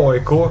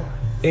 AIK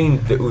är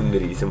inte under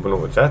isen på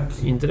något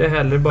sätt. Inte det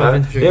heller, bara att vi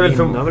inte försöker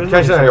vinna.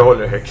 Kanske när jag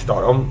håller högst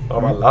av dem,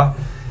 av alla.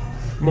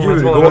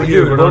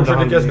 Djurgården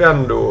så lyckas vi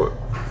ändå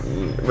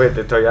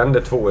ta igen det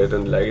 2-1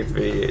 underläget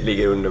vi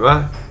ligger under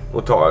med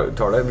och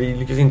tar det. Vi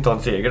lyckas inte ta en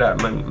seger där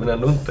men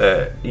ändå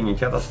ingen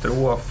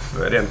katastrof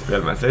rent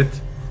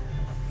spelmässigt.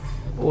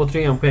 Och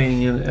 3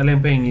 poäng, eller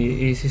 1 poäng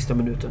i sista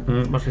minuten.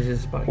 Matchens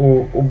sista spark.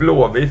 Och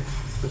Blåvitt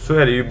så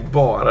är det ju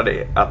bara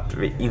det att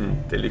vi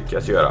inte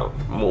lyckas göra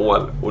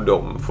mål och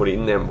de får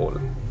in en boll.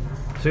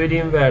 Så i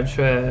din värld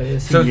så är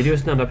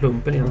Sirius den enda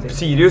plumpen egentligen.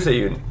 Sirius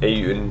är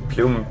ju en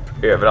plump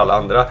över alla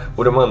andra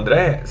och de andra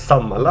är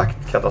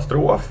sammanlagt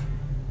katastrof.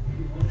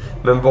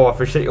 Men var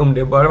för sig, om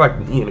det bara varit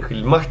en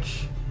enskild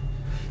match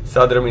så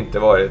hade de inte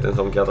varit en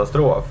sån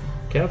katastrof.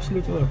 Kan jag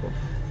absolut vara på.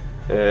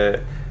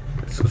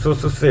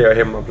 Så ser jag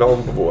hemmaplan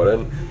på våren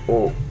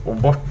och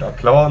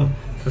bortaplan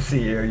så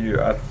ser jag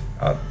ju att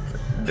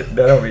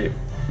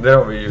där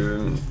har vi ju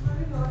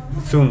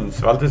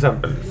Sundsvall till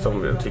exempel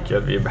som jag tycker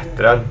att vi är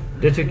bättre än.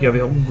 Det tycker jag vi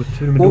har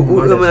otur med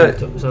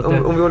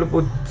domarna. Om vi håller på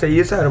och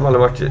säger så här om alla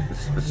matcher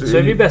så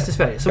är vi bäst i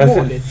Sverige som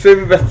vanligt. Så är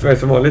vi bäst i Sverige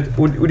som vanligt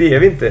och det är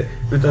vi inte,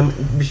 utan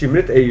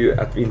bekymret är ju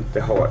att vi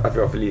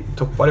har för lite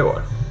toppar i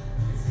år.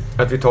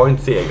 Att vi tar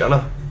inte segrarna.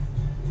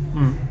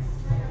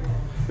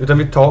 Utan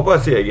vi tar bara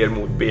seger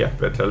mot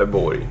BP,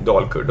 Trelleborg,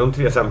 Dalkurd, de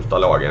 3 sämsta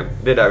lagen.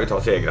 Det är där vi tar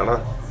segrarna.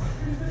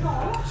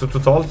 Så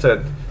totalt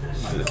sett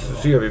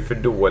så gör vi för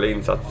dåliga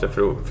insatser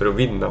för att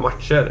vinna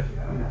matcher.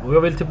 Och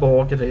jag vill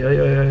tillbaka till det.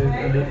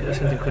 Jag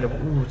ska inte skylla på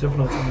otur på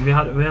något sätt. Vi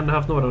har ändå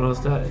haft några av de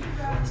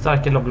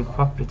starka lag på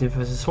pappret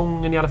inför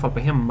säsongen, i alla fall på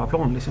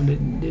hemmaplan. Liksom.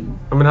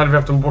 Ja, men hade vi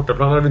haft en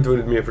bortaplan hade vi inte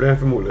vunnit mer för det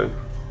förmodligen.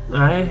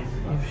 Nej, i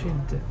och för sig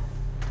inte.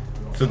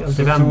 Jag ska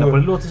alltid vända på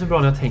det. Låter så bra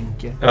när jag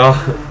tänker. Ja.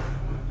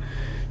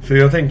 Så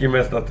jag tänker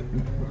mest att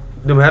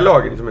de här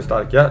lagen som är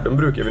starka, de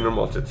brukar vi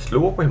normalt sett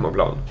slå på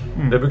hemmaplan.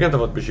 Det brukar inte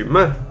vara ett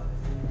bekymmer.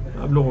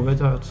 Ja,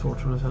 Blåvitt har haft svårt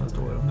från de senaste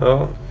åren.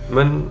 Ja,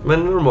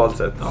 men normalt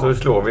sett så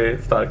slår vi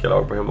starka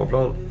lag på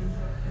hemmaplan.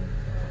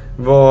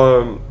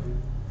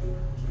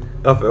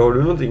 Har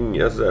du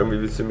någonting, alltså, om vi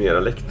vill summera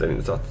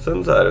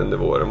läktarinsatsen så här under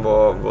våren,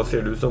 vad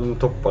ser du som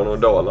topparna och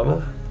dalarna?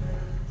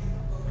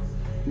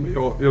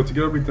 Jag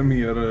tycker det har blivit en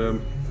mer,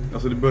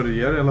 alltså det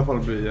börjar i alla fall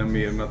bli en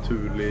mer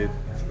naturligt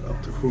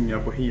att sjunga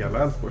på hela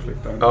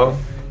Älvsborgsläktaren. Ja.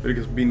 Vi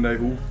lyckas binda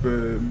ihop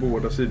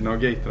båda sidorna av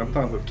gaterna på ett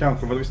annat sätt.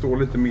 Kanske för att vi står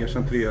lite mer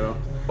centrerat.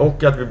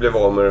 Och att vi blev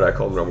av med det där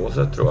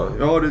kameramåset, tror jag.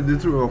 Ja, det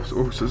tror jag också,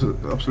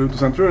 absolut. Och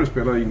sen tror jag det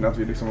spelar in att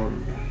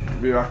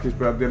vi har aktivt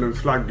börjat dela ut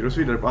flaggor och så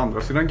vidare på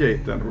andra sidan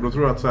gaten. Och då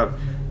tror jag att så här,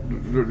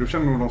 då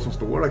känner nog de som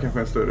står där kanske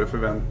en större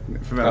förväntning.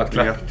 Att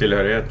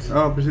klacktillhörighet.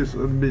 Ja, precis.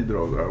 Att bidra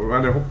där.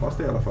 Eller jag hoppas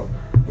det i alla fall.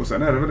 Och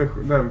sen är det väl det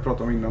vi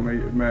pratade om innan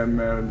med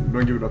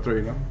de gula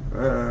tröjorna.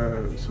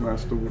 Som är en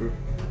stor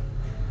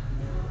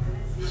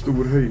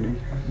höjning.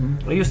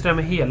 Och just det här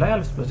med hela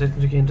Älvsborg, det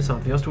tycker jag är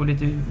intressant. Jag stod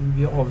lite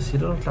vid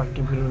avsidan av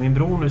klacken på grund av min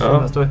bror nu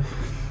senast. Och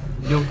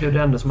jag upplevde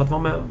det ändå som att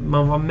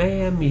man var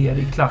med mer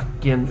i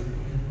klacken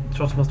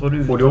trots att man står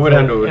ute. Och då var det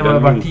ändå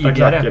den minsta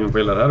klacken på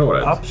hela det här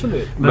året.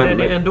 Absolut. Men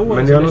jag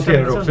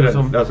noterar också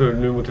det, alltså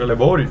nu mot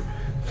Trelleborg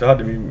så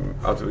hade vi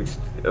alltså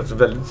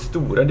väldigt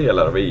stora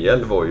delar av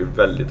EL var ju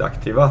väldigt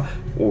aktiva.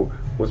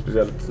 Och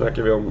speciellt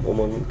snackar vi om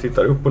man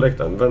tittar upp på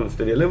läktaren.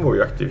 Vänsterdelen var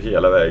ju aktiv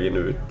hela vägen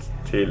ut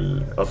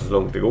till, alltså så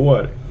långt det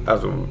går.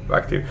 Alltså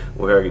aktiv.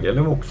 Och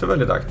högerdelen var också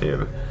väldigt aktiv.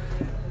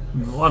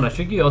 Och annars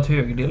tycker jag att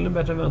högerdelen är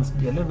bättre än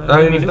vänsterdelen.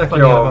 Nej, nu snackar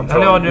jag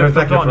från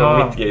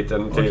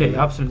mittgaten till... Okej,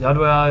 absolut. Ja,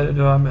 då är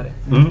jag med dig.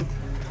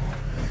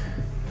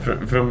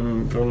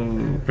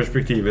 Från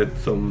perspektivet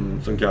som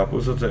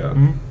capo, så att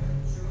säga.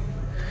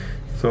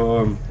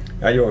 Så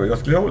jag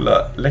skulle hålla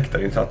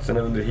läktarinsatserna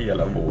under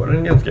hela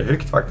våren ganska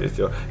högt faktiskt.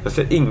 Jag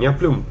ser inga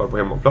plumpar på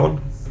hemmaplan.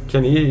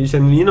 Känner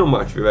ni någon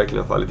match vi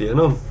verkligen har fallit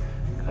igenom?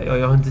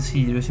 Jag har inte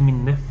Sirius i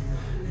minne.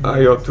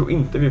 Jag tror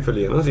inte vi föll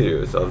igenom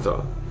Sirius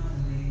alltså.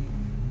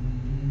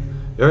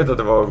 Jag vet att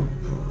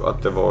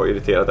det var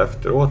irriterat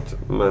efteråt,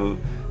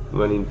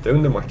 men inte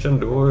under matchen.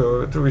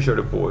 Jag tror vi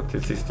körde på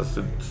till sista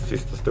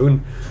stund.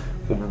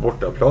 Och på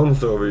bortaplan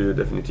så har vi ju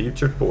definitivt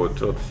kört på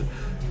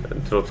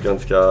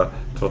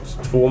trots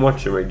 2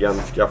 matcher med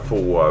ganska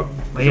få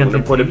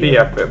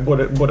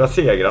båda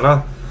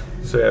segrarna,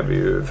 så är vi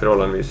ju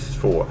förhållandevis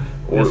få.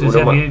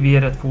 Vi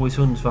är rätt få i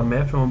Sundsvall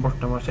med från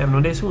bortamatch, även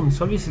om det är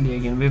Sundsvall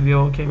visserligen. Men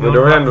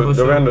då är ändå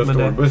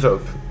stor buss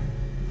upp.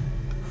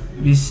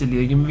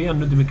 Visserligen, vi är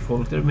ändå inte mycket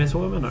folk där, men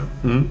så jag menar.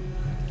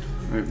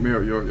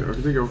 Men jag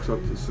tycker också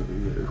att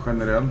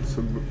generellt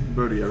så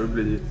börjar det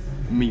bli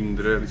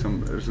mindre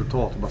liksom,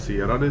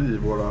 resultatbaserade i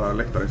våra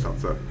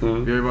läktarinsatser.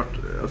 Vi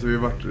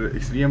har varit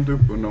extremt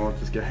uppbundna av att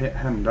det ska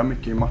hända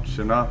mycket i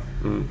matcherna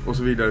och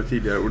så vidare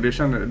tidigare. Och det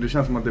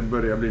känns som att det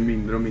börjar bli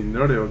mindre och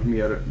mindre av det och ett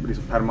mer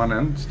liksom,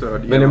 permanent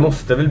stöd. Men det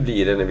måste väl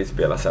bli det när vi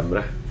spelar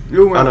sämre?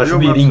 Annars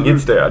blir det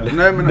inget stöd.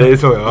 Nej, men det är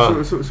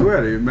så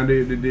är det ju. Men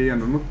det är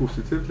ändå något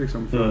positivt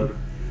liksom,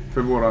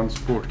 för våran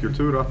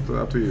sportkultur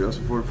att vi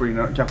alltså får in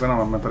kanske en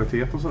annan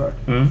mentalitet och sådär.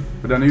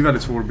 För den är ju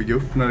väldigt svår att bygga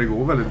upp när det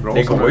går väldigt bra.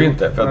 Det går ju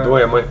inte, för att då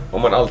är man,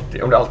 om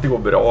det alltid går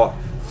bra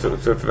så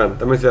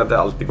förväntar man sig att det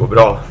alltid går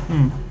bra.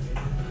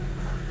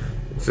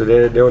 Så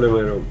det håller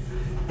jag med om.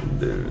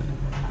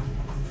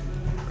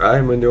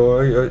 Nej, men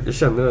jag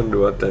känner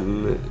ändå att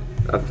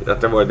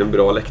det var en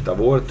bra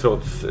läktarvår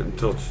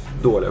trots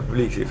dåliga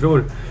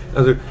publiksiffror.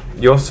 Alltså,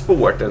 jag har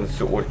svårt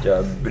ens att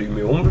orka bry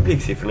mig om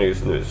publiksiffrorna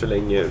just nu så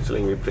länge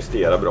vi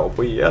presterar bra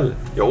på EL.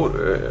 Jag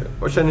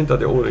känner inte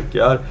att jag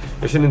orkar.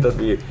 Jag känner inte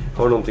att vi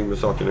har någonting med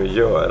saken att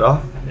göra.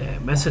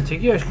 Men så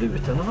tycker jag i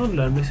slutändan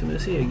handlar det liksom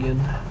ens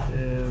egen...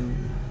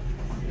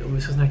 om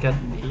vi ska snacka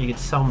eget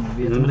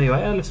samvete. Men när jag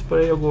är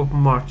Älvsborg, jag går på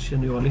matchen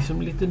och jag är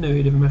liksom lite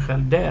nöjd med mig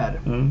själv där.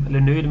 Eller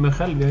nöjd med mig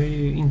själv. Jag är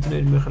ju inte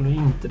nöjd med mig själv och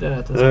inte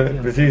där. Nej,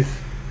 precis.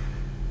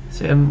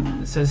 Sen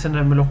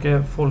när man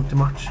lockar folk till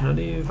matcherna,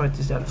 det är ju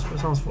faktiskt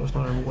Älvsborgs ansvar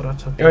snarare än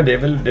vårat. Ja, det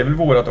är väl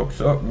vårat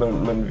också.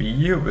 Men vi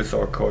i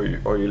huvudsak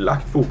har ju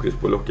lagt fokus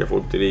på att locka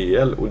folk till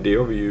EL. Och det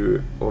har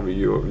vi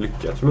ju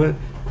lyckats med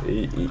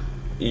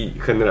i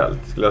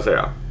generellt, skulle jag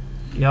säga.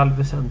 I all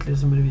väsentlighet,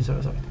 som revisor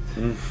har sagt.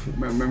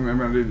 Men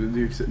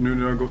nu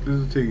när det har gått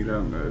lite tyngre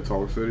än ett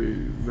tag så är det ju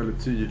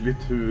väldigt tydligt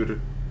hur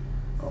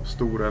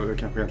stora, eller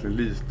kanske egentligen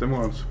lite,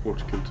 vår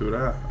sportkultur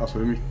är. Alltså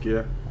hur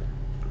mycket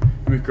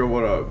av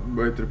våra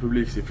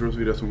publiksiffror och så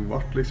vidare som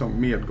varit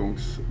liksom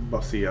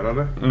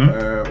medgångsbaserade.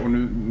 Och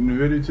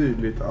nu är det ju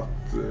tydligt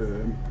att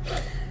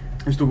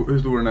hur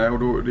stor den är, och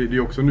då, det är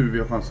också nu vi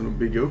har chansen att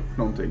bygga upp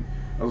någonting.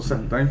 Alltså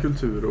sätta en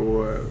kultur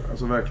och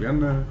alltså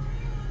verkligen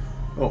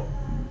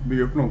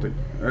bygga upp någonting.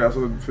 Alltså,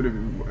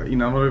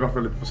 innan har det varit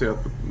väldigt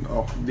baserat på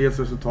dels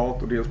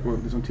resultat och dels på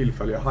liksom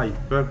tillfälliga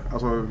hyper.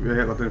 Alltså vi har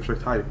hela tiden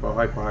försökt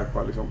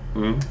hypa liksom.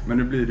 Men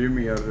nu blir det ju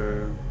mer,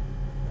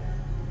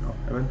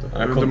 jag vet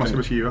inte hur man ska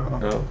beskriva.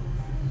 Ja.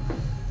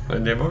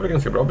 Men det var väl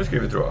ganska bra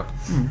beskrivet, tror jag.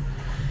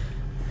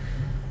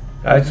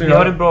 Vi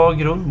har en bra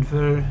grund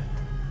för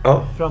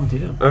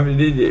framtiden.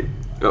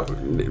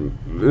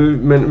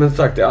 Men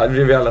sagt,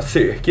 det vi alla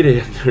söker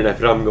är den här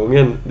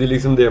framgången. Det är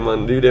liksom det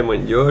är ju det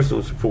man gör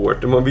som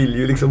supporter. Man vill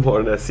ju liksom ha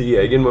den där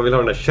segern, man vill ha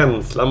den där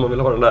känslan, man vill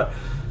ha den där.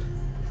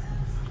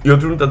 Jag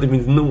tror inte att det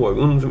finns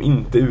någon som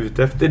inte är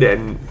ute efter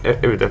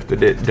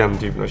den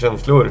typen av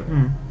känslor.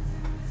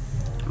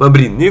 Man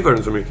brinner ju för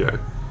den så mycket.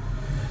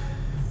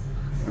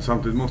 Men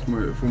samtidigt måste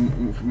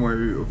man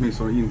ju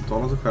åtminstone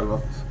intala sig själv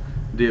att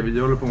det vi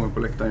håller på med på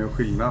läktaren gör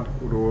skillnad.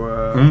 Och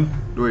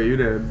då är ju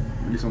det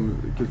liksom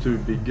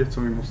kulturbygget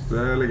som vi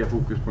måste lägga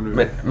fokus på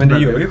nu. Men det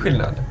gör ju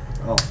skillnad.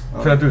 Ja.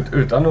 För att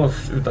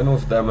utan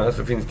oss där med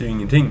så finns det ju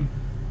ingenting.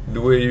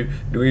 Då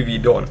är vi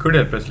Dalkurd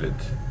helt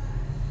plötsligt.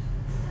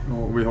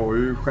 Och vi har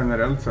ju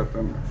generellt sett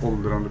en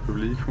åldrande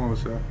publik, får man väl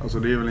säga. Alltså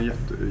det är väl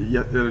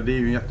det är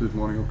ju en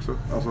jätteutmaning också.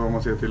 Alltså om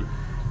man ser till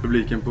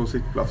publiken på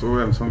sittplats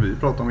och även som vi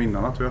pratade om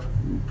innan, att vi har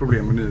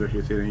problem med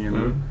nyrekryteringen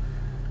nu.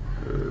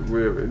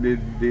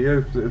 Det är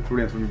ett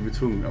problem som vi blir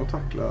tvungna att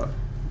tackla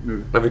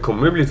nu. Men vi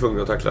kommer att bli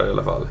tvungna att tackla det i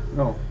alla fall.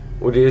 Ja.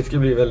 Och det ska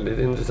bli väldigt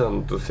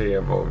intressant att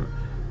se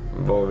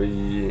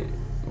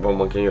vad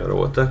man kan göra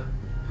åt det.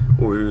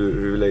 Och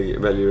hur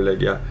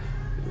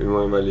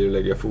man väljer att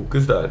lägga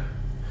fokus där.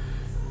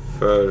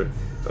 För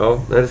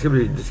det ska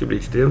bli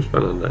extremt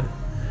spännande.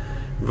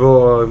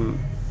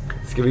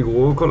 Ska vi gå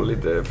och kolla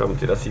lite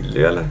framtida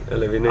Silly eller?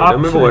 Eller är vi nöjda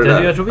med vår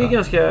där? Jag tror vi är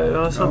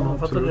ganska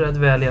sammanfattade rätt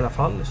väl i alla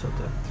fall. Så att,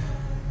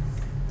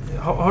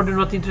 har du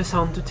något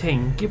intressant du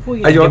tänker på?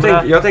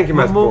 Jag tänker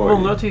mest på...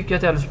 Många tycker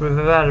att Elfsborg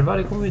behöver värva,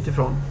 det kommer vi inte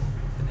ifrån.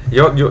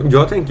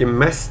 Jag tänker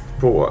mest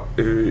på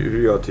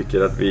hur jag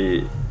tycker att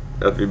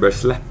vi bör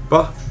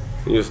släppa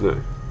just nu.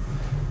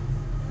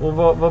 Och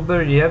vad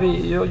börjar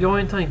vi? Jag har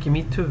en tanke i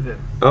mitt huvud.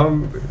 Ja,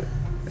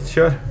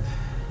 kör.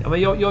 Ja,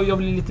 men jag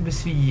blir lite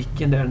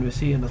besviken där nu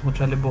senast mot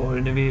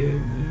Trelleborg när vi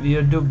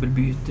gör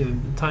dubbelbyte.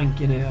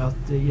 Tanken är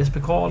att Jesper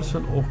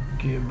Karlsson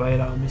och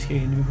Bayrami ska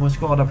in. Vi får en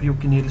skada på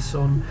Jocke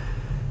Nilsson.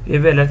 Vi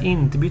väljer att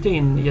inte byta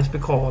in Jesper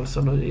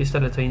Karlsson och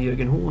istället ta in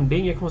Jörgen Horn. Det är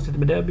inga konstigt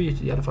med det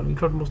bytet i alla fall. Vi är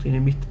klart att vi måste in i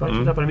mittback.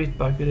 Vi tappar en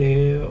mittback.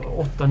 Det är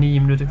 8-9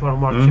 minuter kvar av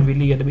matchen. Vi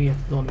leder med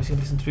 1-0. Vi ska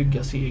liksom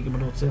trygga seger på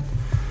något sätt.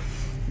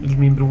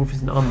 Min bror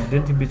finns en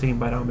anledning till att byta in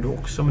Bayrami då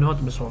också, men det har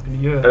inte med saken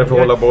att göra. Är det för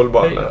att hålla boll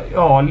bara?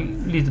 Ja,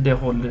 lite det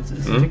hållet.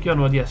 Sen tycker jag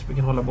nog att Jesper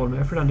kan hålla boll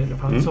med för den delen,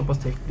 för han är så pass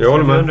teknisk. Jag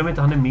undrar om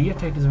inte han är mer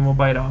teknisk än vad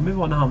Bayrami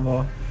var när han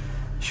var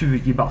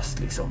 20 bast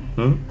liksom.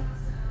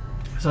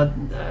 Så att,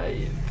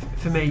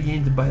 för mig är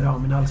inte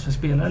Bayrami alls för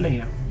spelare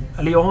längre.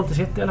 Eller jag har inte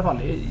sett det i alla fall.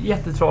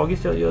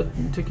 Jättetragiskt. Jag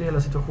tycker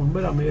hela situationen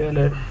Bayrami,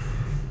 eller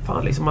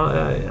fan liksom,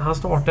 han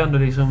startade ändå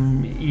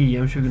liksom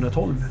EM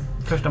 2012.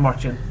 Första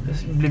matchen.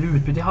 Det blev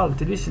utbytt i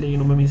halvtid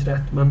visserligen om jag minns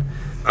rätt, men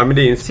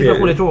det är en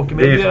situationen är tråkig.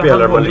 Det är ju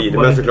spelare man lider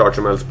med såklart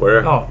som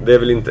Elfsborg. Ja. Det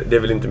är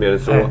väl inte mer än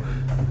så.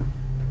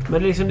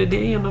 Men liksom, det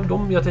är en av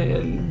dem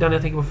den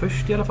jag tänker på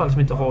först i alla fall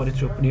som inte har i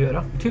truppen att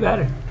göra.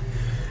 Tyvärr.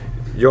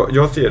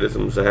 Jag ser det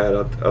som så här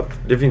att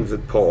det finns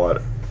ett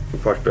par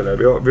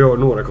spelare. Vi har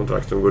några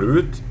kontrakt som går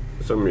ut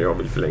som jag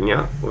vill förlänga,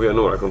 och vi har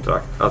några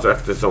kontrakt alltså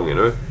efter säsongen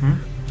nu.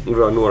 Och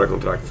vi har några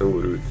kontrakt som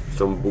går ut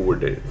som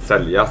borde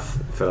säljas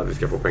för att vi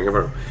ska få pengar för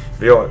dem.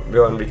 Vi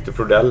har en Victor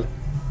Prodell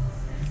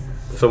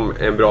som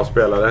är en bra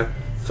spelare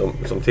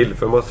som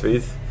tillför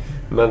massvis,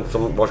 men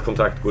som vars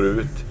kontrakt går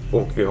ut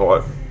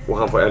och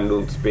han får ändå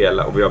inte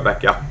spela, och vi har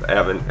backup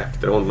även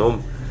efter honom.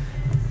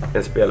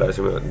 En spelare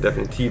som jag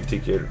definitivt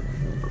tycker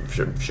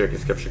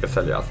ska försöka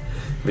säljas.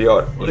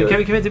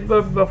 Kan vi inte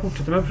bara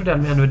fortsätta med Prodell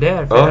med ännu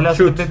där?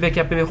 För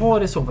backupen vi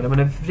har i så fall.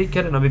 Men Frick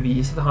har redan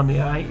bevisat att han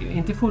är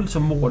inte fullt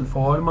som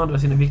målfarlig, med andra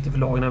sidan viktig för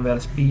lagen när han väl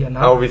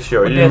spelar. Ja, och vi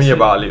kör ju med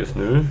Jebal just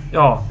nu.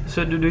 Ja,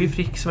 så du är ju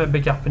Frick som är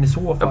backupen i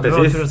så fall. Ja,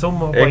 precis.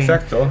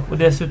 Exakt så. Och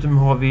dessutom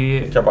har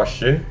vi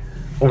Kabashi.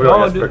 Och vi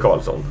har Jesper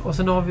Karlsson. Och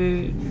sen har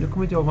vi, nu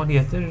kommer inte ihåg vad han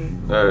heter.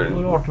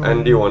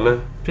 Ndione.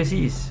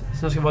 Precis.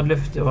 Sen ska vara ett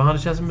löfte. Och han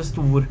känns som en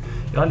stor...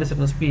 Jag har aldrig sett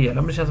honom spela,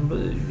 men det känns som...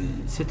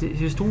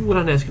 Hur stor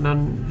han är skulle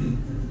han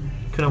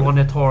kunna vara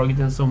den här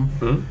targeten som...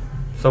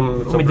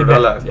 Som inte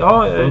bättre.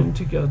 Ja, jag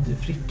tycker att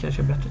Frick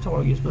kanske är bättre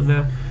target,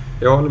 men...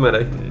 Jag håller med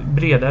dig.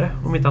 Bredare,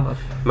 om inte annat.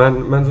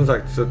 Men som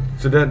sagt,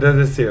 så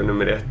det ser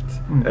nummer 1.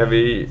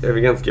 Är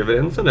vi ganska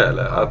överens om det,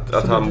 eller?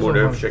 Att han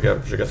borde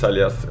försöka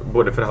säljas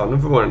både för han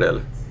och för vår del.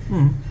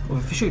 Och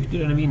vi försökte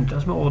ju den i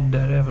vintras med Odd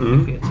där, även om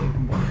det sket sig.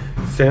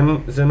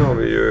 Sen har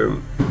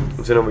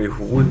vi ju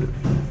Horn.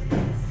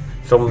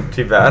 Som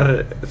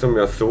tyvärr, som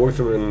jag såg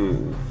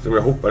som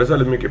jag hoppades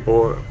väldigt mycket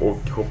på, och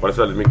hoppades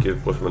väldigt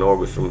mycket på som en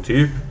Augustsson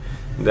typ.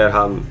 Där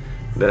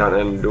han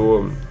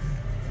ändå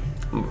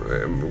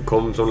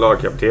kom som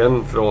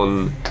lagkapten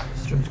från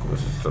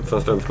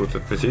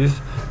Strömsgodset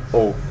precis,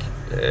 och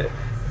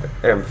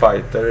en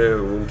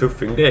fighter och en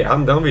tuffing. Det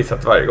har han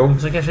visat varje gång.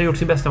 Så kanske har gjort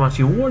sin bästa match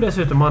i år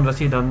dessutom, å andra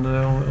sidan,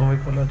 om vi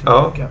kollar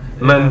tillbaka.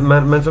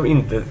 Ja, men som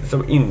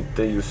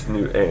inte just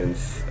nu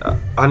ens...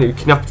 Han är ju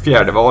knappt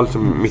fjärde val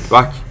som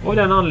mittback. Och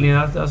den anledningen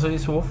att alltså, i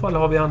så fall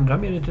har vi andra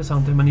mer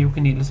intressanta. Men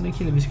Jocke Nilsson är en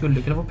kille vi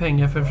skulle kunna få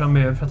pengar för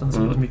framöver för att han är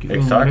så pass mycket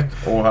exakt.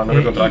 yngre. Och han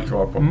har kontrakt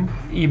kvar på.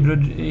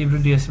 Ibro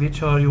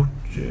Desevic har gjort...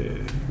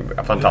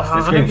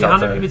 fantastiska insatser.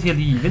 Han har blivit helt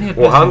given helt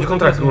och hans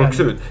kontrakt går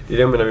också ut. Det är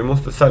det jag menar, vi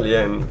måste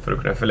sälja en för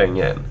att kunna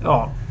förlänga en.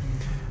 Ja.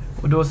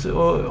 Och då,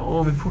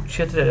 om vi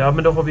fortsätter det, ja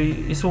men då har vi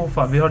i så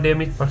fall, vi har det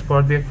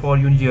mittbacksparet, vi har kvar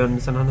Jon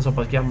Jönsson, han är så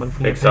pass gammal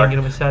för exakt.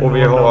 Pengar, och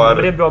vi har...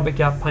 men det är bra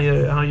backup,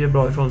 han gör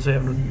bra ifrån sig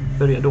även om han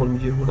börjar dåligt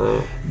med Djurgården.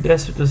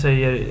 Dessutom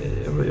säger,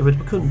 jag var ute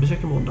på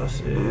kundbesök i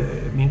måndags,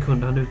 min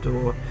kund han är ute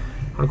och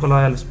han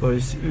kollar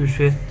Elfsborgs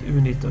U21,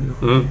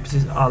 U19,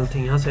 precis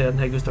allting. Han säger att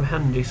den här Gustav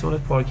Henriksson och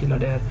ett par killar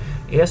där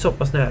är så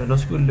pass nära. De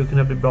skulle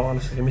kunna bli bra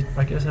allsvenska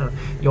mittbackar.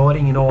 Jag har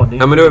ingen aning.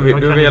 Ja, men då är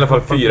vi i alla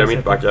fall 4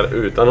 mittbackar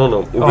utan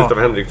honom. Och Gustav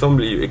Henriksson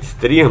blir ju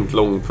extremt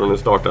långt från en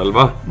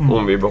startelva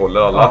om vi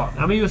behåller alla.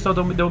 Ja, men just att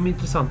de är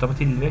intressanta på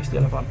tillväxt i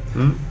alla fall.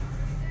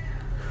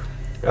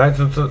 Ja,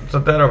 så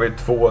där har vi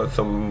 2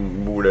 som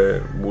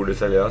borde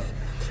säljas.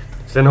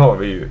 Sen har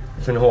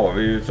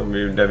vi ju som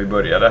där vi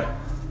började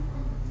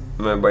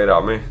med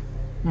Bajrami.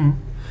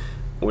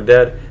 Och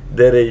där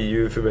är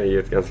ju för mig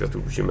ett ganska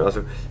stort bekymmer. Alltså,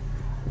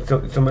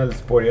 som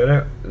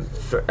Elfsborgare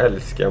så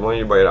älskar man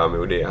ju Bajrami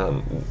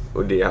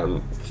och det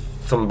han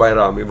som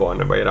Bajrami var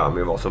när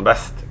Bajrami var som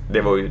bäst.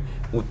 Det var ju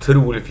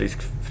otroligt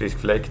frisk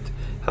fläkt.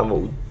 Han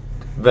var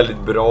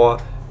väldigt bra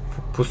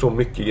på så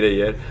mycket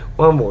grejer.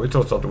 Och han var ju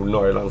trots allt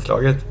ordinarie i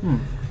landslaget.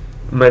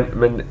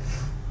 Men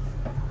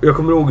jag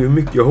kommer ihåg hur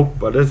mycket jag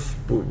hoppades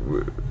på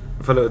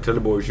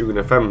Trelleborg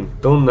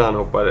 2015 när han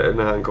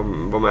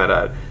var med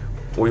där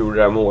och gjorde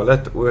det här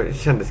målet och det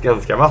kändes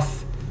ganska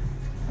vass.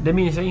 Det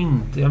minns jag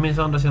inte. Jag minns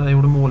andra sidan jag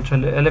gjorde mål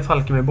eller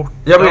Falkenberg bort.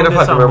 Jag menar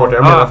Falkenberg bort.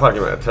 Jag menar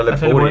Falkenberg.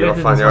 Trelleborg, vad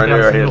fan, jag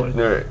är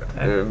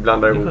nu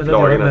blandar ihop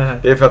lagen här.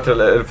 Det är för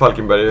att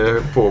Falkenberg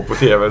är på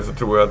TV så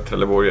tror jag att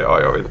Trelleborg,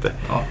 jag vet inte.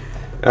 Ja.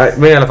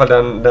 Men i alla fall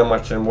den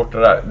matchen borta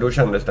där, då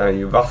kändes den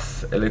ju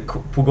vass eller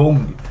på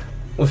gång.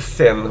 Och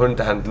sen har det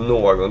inte hänt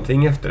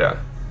någonting efter det.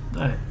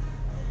 Nej.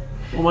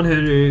 Och man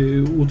hör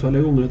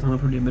otaliga gånger att han har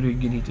problem med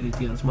ryggen hit och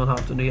dit igen som han har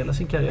haft under hela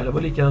sin karriär. Det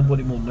var likadant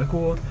både i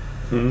Monaco.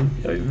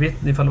 Jag vet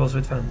inte ifall det var så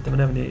ett 50, men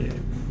även i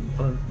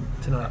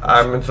Tinarkos.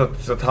 Nej, men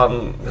så att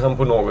han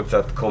på något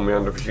sätt kommer ju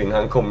ändå försvinna.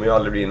 Han kommer ju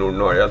aldrig bli en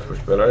ordinarie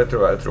Elfsborgsspelare,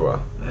 tror jag.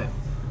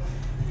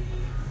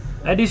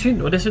 Nej, det är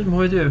synd. Och dessutom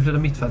har vi ett överflöd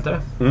av mittfältare.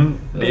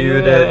 Det är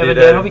ju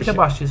där har vi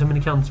Kabashi som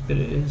en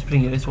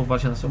kantspringare i så fall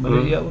känns som.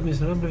 Eller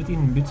åtminstone har han blivit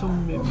inbytt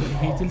som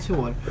hittills i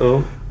år.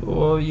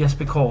 Och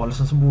Jesper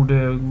Karlsson som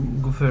borde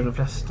gå före de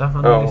flesta.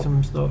 Han är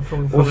liksom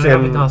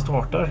frågan när han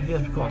startar,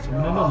 Jesper Karlsson.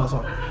 Men det är en annan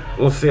sak.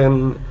 Och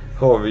sen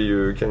har vi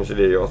ju kanske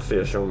det jag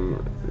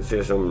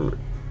ser som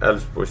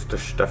Elfsborgs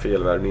största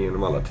felvärvning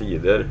genom alla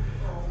tider.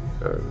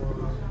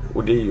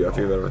 Och det är ju att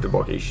vi värvar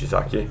tillbaka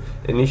Ishizaki.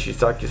 En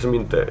Ishizaki som vi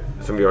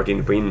har varit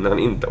inne på innan,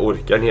 inte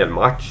orkar en hel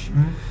match.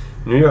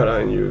 Nu gör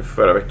han ju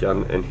förra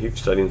veckan en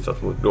hyfsad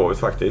insats mot Blåvitt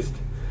faktiskt.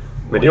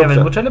 Men det är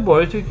även mot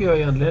Trelleborg tycker jag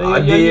egentligen.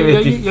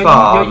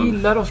 Jag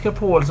gillar Oskar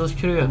Paulssons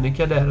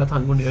krönika där att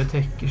han går ner och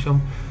täcker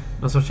som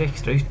någon sorts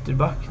extra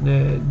ytterback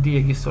när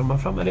DG stormar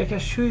fram. Eller jag kan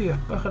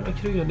köpa själva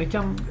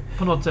krönikan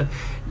på något sätt.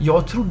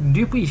 Jag trodde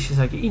ju på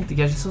Ishizaki, inte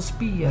kanske som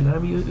spelare,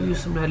 men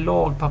just som den här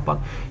lagpappan.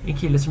 En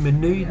kille som är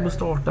nöjd med att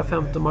starta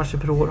 15 matcher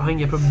per år och har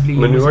inga problem.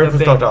 Men nu har jag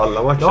fått starta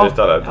alla matcher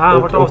istället.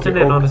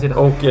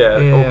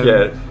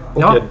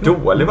 Och är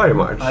dålig varje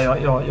match.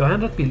 Jag har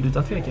ändrat bild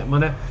utan tvekan.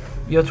 Men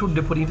jag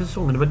trodde på det inför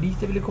säsongen. Det var dit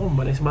jag ville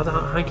komma. Liksom, att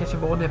han kanske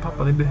var den här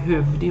pappa vi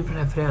behövde inför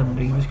den här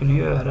förändringen vi skulle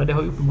göra. Det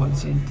har ju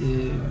uppenbarligen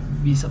inte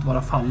visat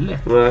vara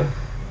fallet. Nej.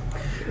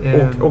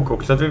 Och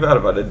också att vi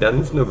värvade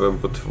den snubben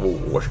på 2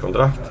 års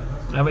kontrakt.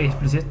 Det var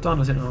explicit å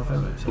andra sidan av 5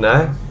 år.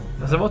 Nej.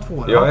 Alltså det var 2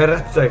 år. Jag är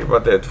rätt säker på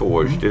att det är 2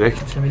 års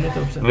direkt. Kan vi leta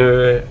upp sen?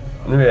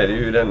 Nu är det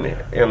ju den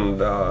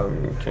enda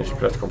kanske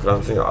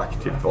presskonferensen jag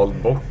aktivt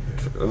valt bort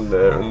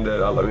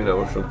under alla mina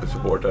år som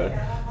supporter.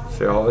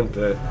 Så jag har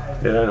inte...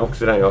 Det är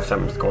också den jag har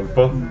sämst koll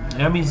på.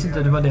 Jag minns inte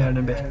att du var där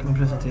när Bäckman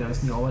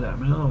presenterades när jag var där,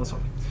 men det är en annan sak.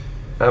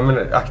 Nej, men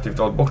aktivt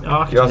valt bort.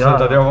 Jag har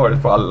sagt att jag har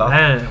varit på alla.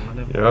 Nej,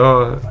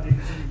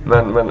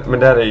 men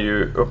där är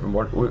ju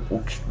uppenbart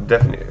och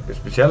definitivt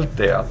speciellt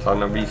det att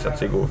han har visat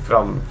sig gå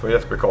fram för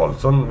Jesper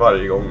Karlsson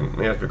varje gång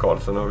när Jesper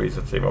Karlsson har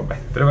visat sig vara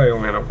bättre varje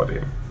gång han hoppat in.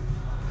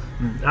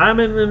 Nej,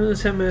 men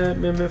sen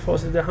med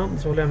facit i hand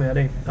så håller jag med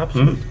dig.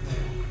 Absolut.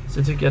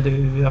 Så tycker jag att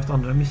vi har haft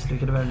andra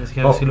misslyckade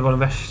värvningar. Det skulle vara den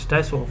värsta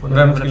i så fall.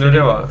 Vem skulle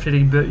det vara?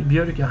 Fredrik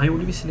Björk. Han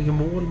gjorde visserligen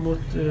mål mot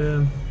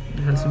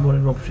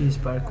Helsingborg och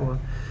frispark. Och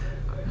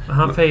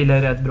han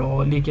failade rätt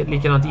bra.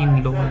 Likadant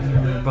inlån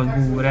med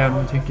Bangura. Även om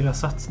jag tycker att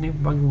satsning på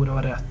Bangura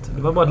var rätt.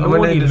 Det var bara de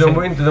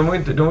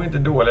var inte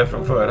dåliga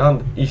från förhand.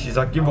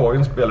 Ishizaki var ju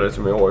en spelare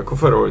som i AIK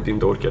förra året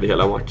inte orkade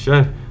hela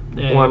matcher.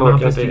 Nej, och han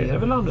presterar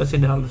väl andra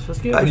sidan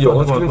halvsvenska.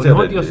 Jag skulle inte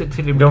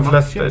säga det. De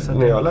flesta,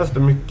 när jag läste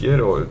mycket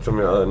då, som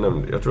jag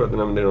nämnde, jag tror att jag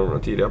nämnde i någon av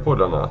de tidigare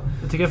poddarna.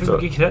 Jag tycker jag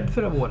fick mycket cred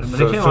förra våren.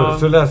 Men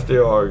så läste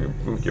jag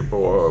mycket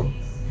på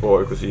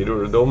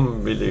AIK-sidor. De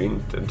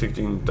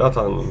tyckte inte att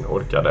han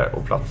orkade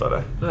och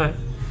platsade. Nej.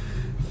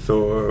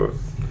 Så...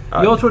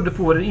 Jag trodde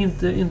på det,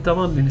 inte av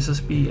anledning som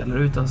spelare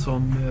utan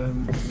som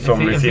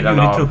vid sidan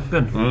av i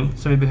truppen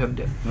som vi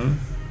behövde.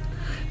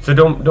 Så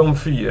de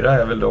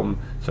 4 är väl de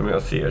som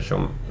jag ser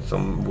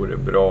som vore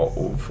bra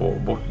att få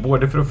bort.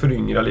 Både för att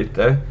föryngra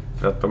lite,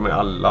 för att de är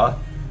alla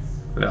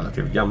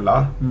relativt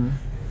gamla.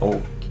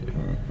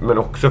 Men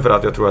också för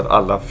att jag tror att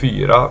alla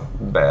 4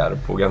 bär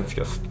på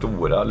ganska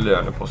stora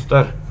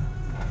löneposter.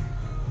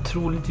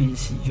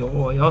 Troligtvis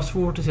ja. Jag har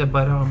svårt att se att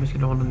Bayrami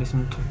skulle ha någon liksom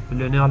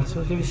topplön i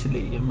allsvenskan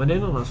visserligen, men det är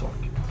en annan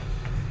sak.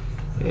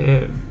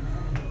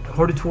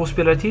 Har du 2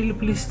 spelare till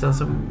på listan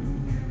som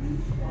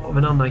av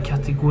en annan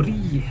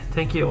kategori,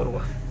 tänker jag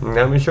då?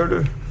 Nej, men kör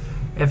du.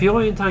 För jag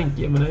har ju en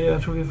tanke, men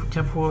jag tror vi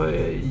kan få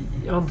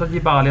antal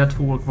Jebali har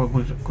 2 år kvar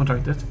på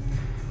kontraktet.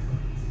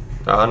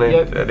 Ja,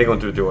 det går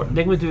inte ut i år.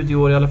 Det går inte ut i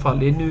år i alla fall.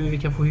 Det är nu vi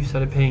kan få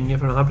hyfsade pengar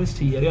för han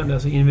presterar ändå.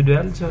 Alltså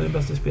individuellt så är han den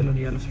bästa spelaren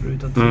i Elfsborg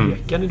utan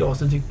tvekan idag.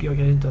 Sen tycker jag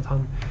kanske inte att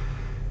han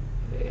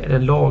är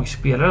den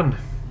lagspelaren.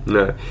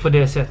 Nej. På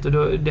det sättet.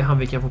 Och det är han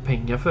vi kan få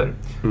pengar för.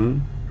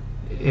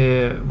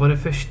 Var det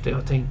första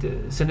jag tänkte.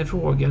 Sen är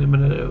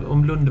frågan,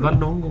 om Lundvall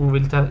någon gång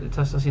vill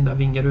testa sina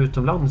vingar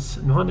utomlands.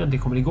 Nu har han ändå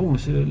kommit igång,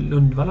 så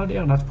Lundvall hade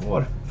gärna ett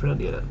par för den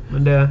delen.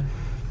 Men det...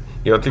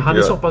 Han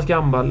är så pass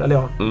gammal,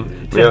 eller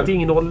 30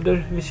 ingen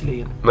ålder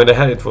visserligen. Men det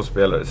här är 2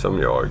 spelare som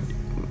jag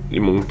i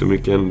mångt och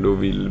mycket ändå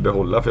vill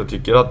behålla. För jag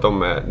tycker att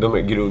de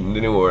är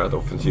grunden i vårt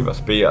offensiva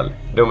spel.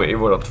 De är ju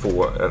våra 2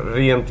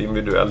 rent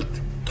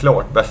individuellt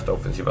klart bästa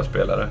offensiva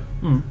spelare.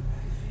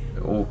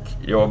 Och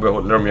jag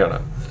behåller dem gärna.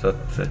 Så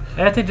att,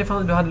 jag tänkte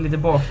fan du hade lite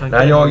baktankar.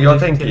 Nej, jag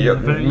tänker...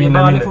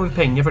 Mina får vi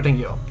pengar för,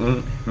 tänker jag.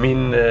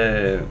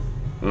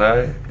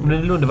 Nej. Om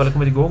nu Lundvall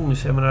kommit igång,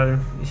 så jag menar,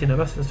 i sina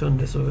bästa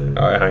stunder så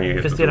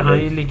presterar han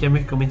ju lika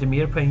mycket, om inte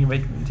mer poäng än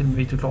till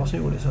Victor Claesson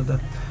gjorde.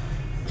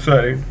 Så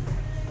är det ju.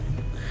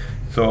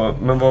 Så,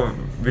 men vad,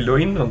 vill du ha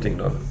in någonting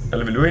då?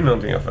 Eller vill du ha in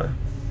någonting för?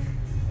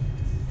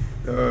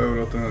 Jag har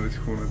överlåtit den här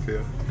diskussionen till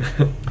er.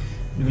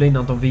 Du vill ha in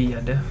Anton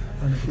Wede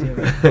på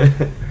TV.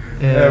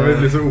 Jag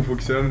blir så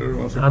ofokuserad nu.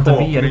 Anton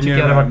Wede tycker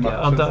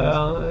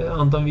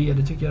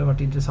jag har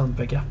varit intressant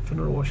backup för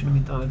några år sedan. Om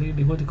inte annat.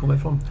 Det går inte att komma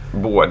ifrån.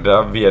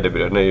 Båda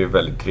Wede-bröderna är ju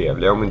väldigt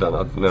trevliga, om inte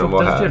annat, när de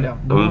var här. Trevliga.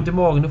 De har ont i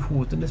magen och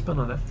foten, det är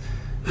spännande.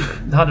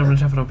 Det hade de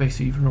träffat dem på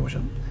XY för några år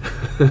sedan.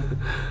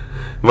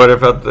 Var det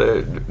för att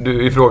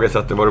du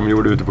ifrågasatte vad de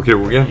gjorde ute på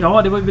krogen?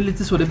 Ja, det var väl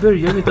lite så. Det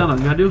började inte annat.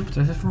 Vi hade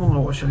uppträtt för många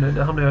år sedan.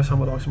 Det hamnade jag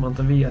samma dag som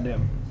Anton Wede.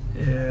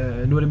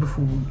 Då är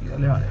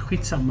det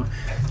skitsamma.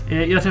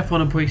 Jag träffade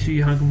honom på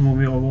XY. Han kommer ihåg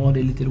vem jag var. Det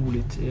är lite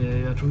roligt.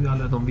 Jag tror ju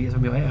alla de vet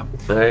som jag är.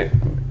 Nej.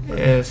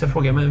 Så jag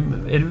frågade, men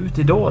är du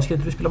ute idag? Ska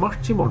inte du spela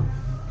match imorgon?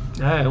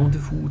 Nej, jag har ont i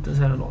foten,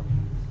 säger han då.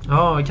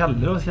 Ja,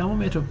 Kalle då? Ska han vara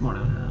med i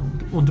truppmålen?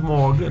 Ont i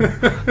magen.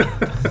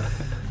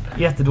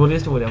 Jättedålig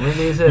historia.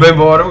 Men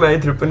var de med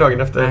i truppen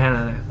dagen efter?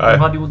 Nej. De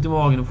hade ju ont i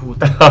magen och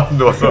foten. Ja,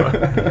 då så.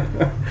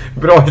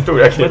 Bra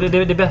historia, Klipp.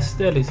 Det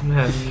bästa är liksom det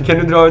här. Kan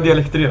du dra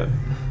dialekter igen?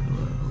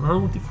 Han har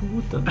ont i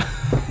foten.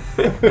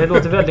 Det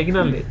låter väldigt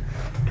gnälligt.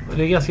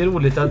 Det är ganska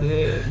roligt att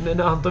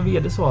när Anton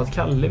Wede sa att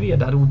Kalle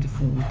Wede hade ont i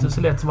foten,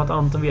 så lät det som att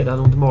Anton Wede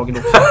hade ont i magen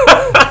också.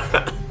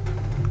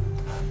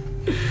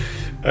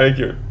 Det är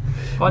kul.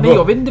 Ja, nej,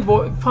 jag vet inte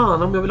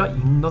fan om jag vill ha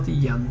in något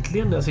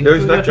egentligen. Alltså, jag har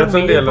ju snackat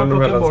en del om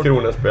de här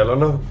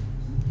Landskrona-spelarna.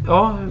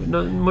 Ja,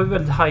 de var ju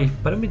väldigt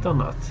hypade om inte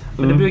annat.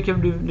 Men det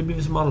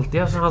blir som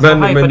alltid. Alltså,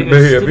 men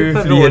behöver vi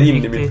fler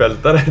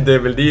innermittfältare? Det är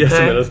väl det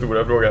som är den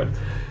stora frågan.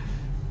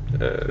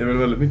 Det är väl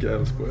väldigt mycket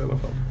Elfsborg i alla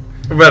fall.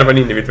 Värva en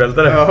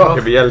innermittfältare? Ja.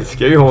 Vi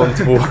älskar ju ha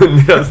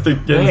 200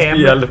 stycken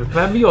spel.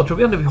 Men jag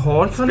tror ändå vi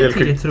har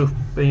kvalitet i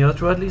truppen. Jag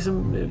tror att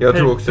liksom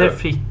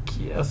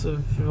alltså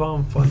för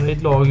anfallare i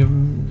ett lag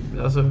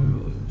alltså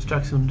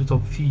strax under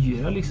topp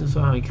 4 liksom, så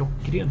är han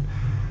klockren.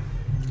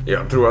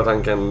 Jag tror att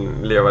han kan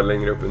leva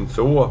längre upp än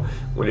så.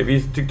 Och det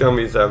tyckte han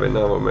visade även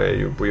när han var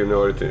med på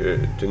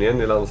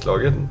juniorturnén i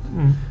landslaget.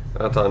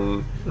 Att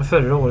han...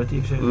 Förra året i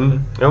och för sig.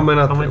 Ja, men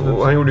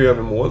han gjorde ju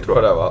över mål, tror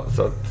jag det var.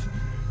 Så att...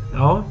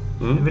 Ja,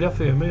 det vill jag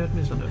för mig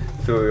åtminstone.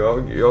 Så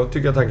jag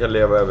tycker att han kan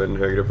leva även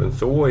högre upp än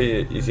så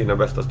i sina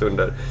bästa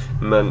stunder.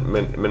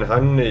 Men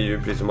han är ju,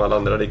 precis som alla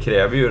andra, det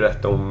kräver ju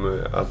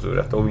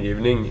rätt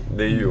omgivning.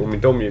 Det är ju om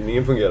inte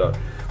omgivningen fungerar.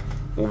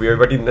 Och vi har ju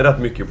varit inne rätt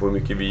mycket på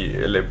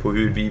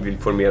hur vi vill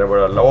formera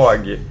våra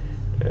lag.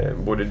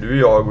 Både du,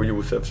 jag och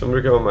Josef som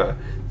brukar vara med.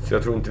 Så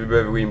jag tror inte vi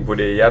behöver gå in på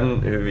det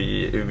igen, hur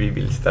vi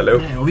vill ställa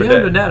upp. Nej, och vi har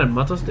ändå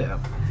närmat oss det.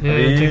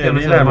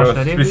 Vi närmar oss,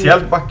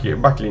 speciellt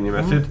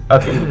backlinjemässigt,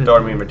 att vi inte har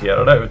dem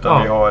inverterade,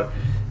 utan vi har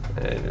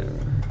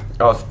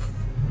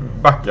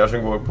backar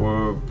som går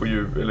på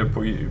djup eller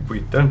på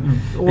yttern.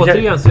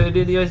 Återigen, så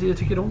jag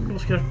tycker om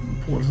Oskar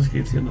Paulsson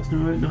skrev senast.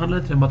 Nu handlar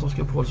det inte om att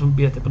Oskar Paulsson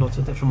beter på något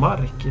sätt efter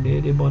mark.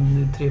 Det är bara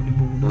en trevlig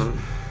bonus.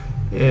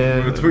 Du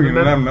är tvungen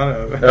att nämna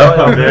det.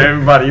 Ja, det är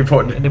varje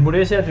podd. Det borde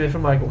jag säga att du är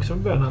från Mark också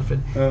från början, Alfred.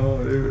 Ja,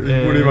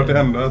 det borde ju varit det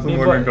enda som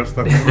var min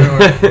prestation.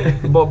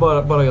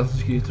 bara jag som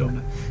skryter om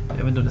det. Jag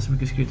vet inte om det är så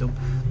mycket skryt om.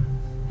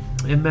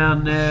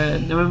 Men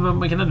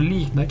man kan ändå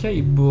likna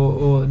Caib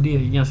och det är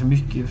ganska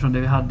mycket från det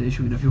vi hade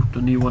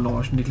 2014 i Johan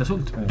Larsson och Niklas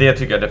Hult. Det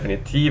tycker jag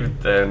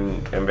definitivt är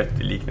en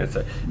vettig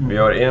liknelse. Vi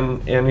har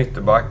en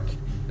ytterback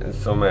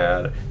som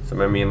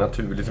är mer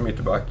naturlig som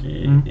ytterback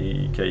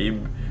i Caib.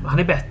 Han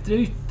är bättre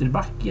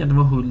ytterback än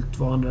vad Hult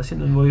var andra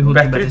sidan. Det var ju Hult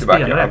bättre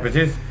ytterback, ja,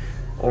 precis.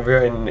 Och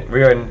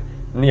vi har en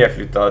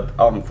nedflyttad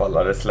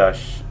anfallare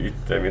 /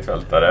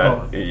 yttermittfältare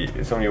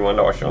som Johan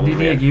Larsson. Det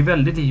ligger ju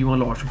väldigt i Johan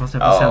Larsson fast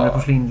han får sämre på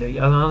slinlägg.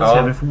 Alltså, han har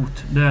sämre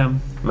fot.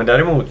 Men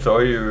däremot så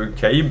har ju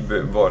Caib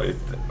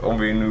varit, om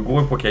vi nu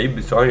går på Caib,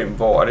 så har han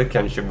varit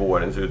kanske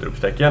vårens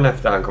utropstecken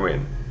efter han kom in.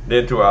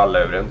 Det tror jag alla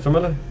är överens om,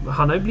 eller?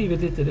 Han har ju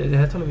blivit lite, det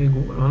här talade vi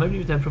igår, han har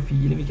blivit en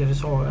profil, vi kanske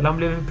sa, eller han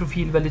blev en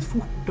profil väldigt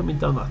fort om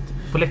inte annat,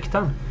 på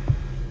läktaren.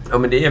 Ja,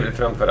 men det är väl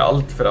framför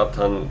allt för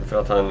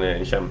att han är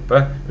en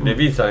kämpe. Men det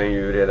visar han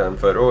ju redan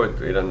förra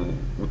året i den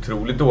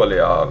otroligt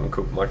dåliga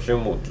cupmatchen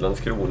mot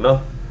Landskrona,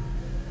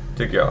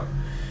 tycker jag.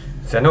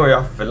 Sen har ju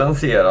Affe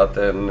lanserat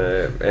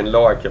en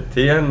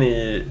lagkapten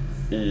i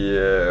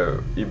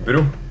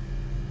Bro.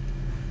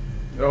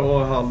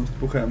 Ja, halvt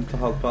på skämt och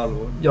halvt på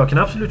allvar. Jag kan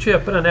absolut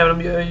köpa den, även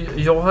om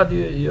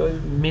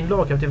min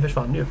lagkapten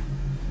försvann ju.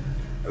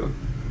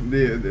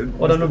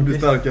 Det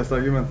starkaste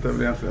argumentet är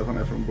väl egentligen att han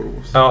är från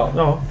Borås.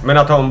 Ja. Men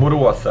att ha en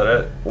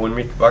boråsare och en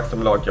mittback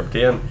som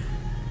lagkapten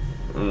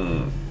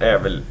är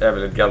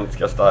väl ett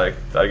ganska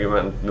starkt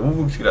argument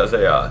nog, skulle jag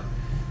säga.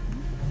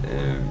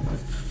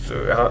 Så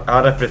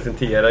han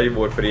representerar ju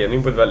vår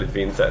förening på ett väldigt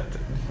fint sätt.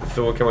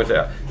 Så kan man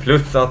säga.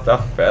 Plus att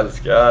Affe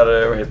älskar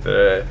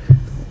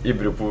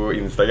Ibro på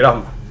Instagram.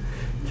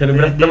 Kan du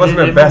berätta vad som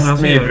är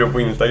bäst med Ibro på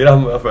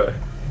Instagram, Affe?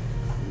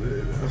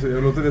 Alltså,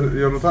 jag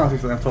låter hans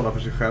Instagram tala för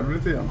sig själv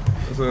lite grann.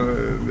 Alltså,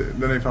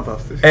 den är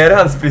fantastisk. Är det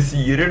hans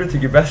frisyrer du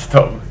tycker bäst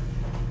om?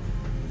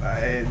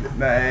 Nej,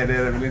 det är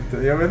det väl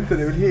inte. Jag vet inte,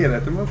 det är väl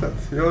helheten på något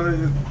sätt.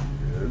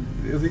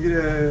 Jag tycker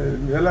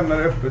jag lämnar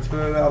det öppet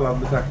för alla att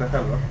betrakta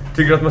själva.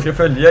 Tycker du att man ska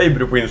följa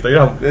Ibro på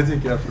Instagram? Det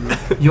tycker jag absolut.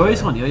 Jag är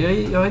sån,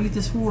 jag är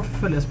lite svårt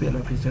att följa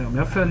spelare på Instagram.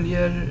 Jag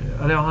följer,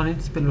 eller han är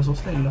inte spelare hos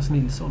oss, Lasse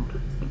Nilsson.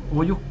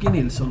 Och Jocke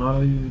Nilsson,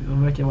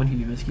 han verkar vara en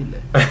hyvens kille.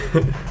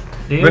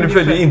 Men du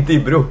följer inte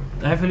Ibro?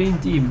 Nej, jag följer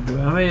inte Ibro.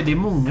 Det är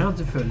många jag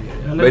inte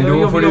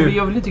följer.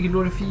 Jag vill inte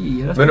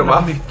glorifiera. Men om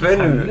Affe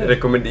nu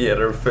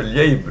rekommenderar att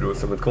följa Ibro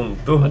som ett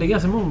konto. Ja, det är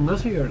ganska många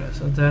som gör det.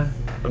 Så att,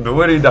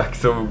 då är det ju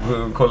dags att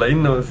kolla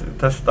in och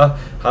testa.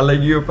 Han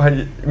lägger ju upp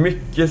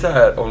mycket så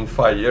här on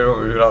fire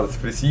om hur hans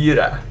frisyr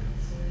är.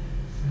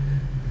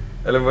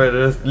 Eller vad är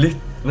det?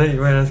 Vad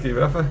är det han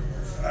skriver för?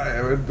 Nej,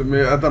 jag vet inte, men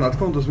ett annat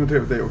konto som är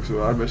trevligt är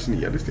också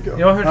Arbetsnedis, tycker jag.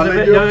 Jag har hört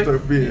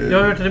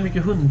att det är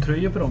mycket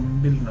hundtröjor på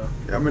de bilderna.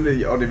 Ja, men det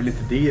är väl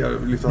lite det.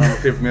 Liksom, han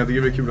trevligt, men jag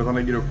tycker det är kul att han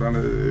lägger upp när han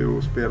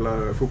och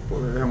spelar fotboll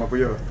hemma på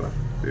Göta.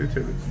 Det är ju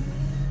trevligt.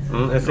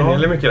 Jag ser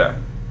väldigt mycket där.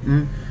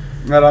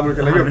 När han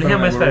brukar lägga upp den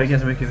hemma i Sverige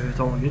ganska mycket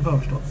överhuvudtaget, vad jag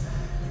förstår.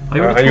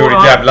 Han gjorde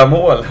ett jävla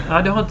mål.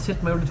 Ja, det har jag inte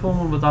sett, men jag gjorde 2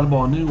 mål mot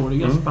Albanien igår. Det är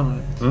ganska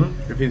spännande.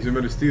 Det finns ju en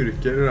väldigt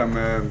styrka i det där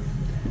med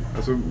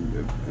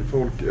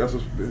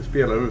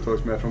spelare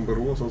överhuvudtaget som är från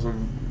Borås. Alltså,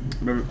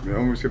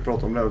 om vi ska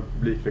prata om det här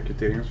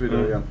publikrekrytering och så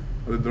vidare igen.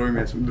 Det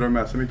drar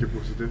med sig mycket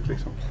positivt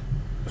liksom.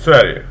 Så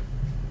är det ju.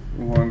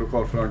 Och ha en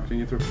lokal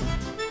förankring i truppen.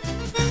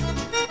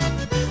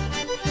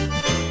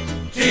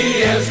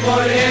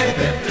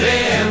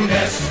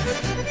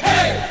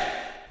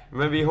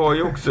 Men vi har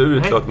ju också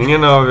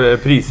utlottningen av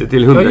priser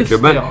till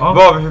Hundraklubben.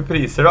 Vad har vi för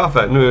priser då,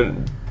 för nu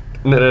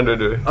när är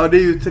du? Ja, det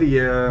är ju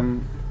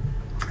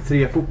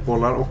 3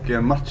 fotbollar och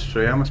en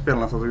matchtröja med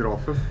spelarnas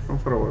autografer från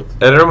förra året.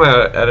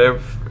 Är det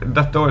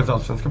detta årets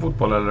allsvenska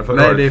fotbollar eller förra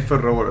året? Nej, det är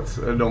förra årets,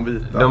 de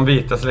vita. De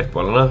vita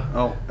släktbollarna?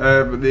 Ja,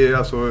 det är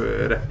alltså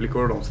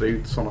replikor av dem, så det är ju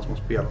inte sådana som har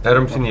spelat. Är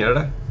de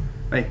signerade?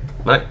 Nej.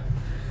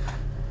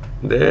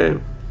 Det...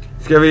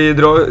 Ska vi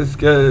dra...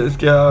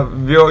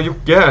 Vi har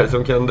Jocke här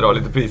som kan dra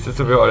lite priser,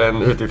 så vi har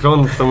en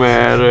utifrån som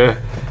är...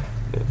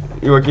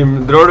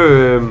 Joakim, drar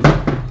du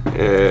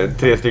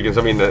 3 stycken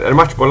som vinner? Är det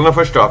matchbollarna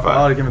först då?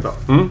 Ja, det kan vi ta.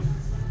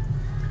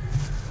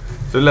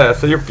 Så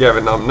läser Jocke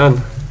även namnen.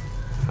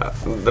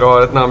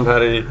 Drar ett namn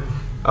här i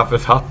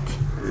Affes hatt.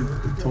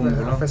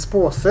 Affes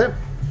påse.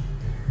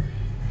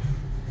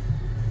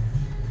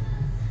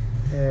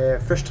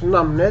 Första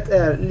namnet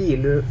är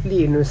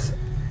Linus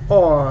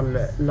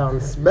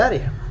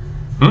Allandsberg.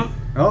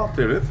 Ja,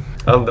 trevligt.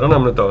 Andra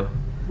namnet då?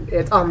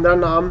 Ett andra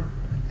namn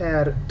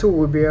är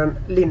Torbjörn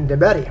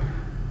Lindeberg.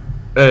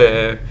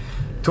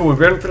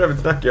 Torbjörn för övrigt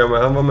snackade jag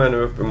med. Han var med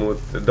nu uppe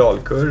mot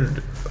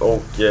Dalkurd.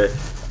 Och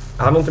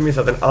han har inte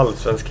missat en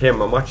allsvensk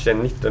hemmamatch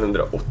sedan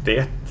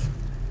 1981.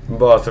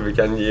 Bara så vi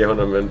kan ge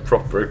honom en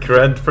proper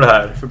cred för det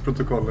här. För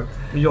protokollet.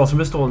 Jag som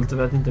är stolt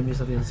över att inte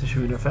missat ens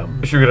 2005.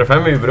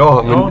 2005 är ju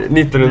bra, men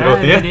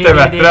 1981 är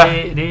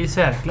bättre. Det är i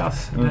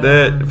särklass. Det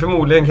är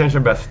förmodligen kanske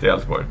bäst i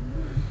Älvsborg.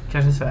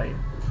 Kanske i Sverige.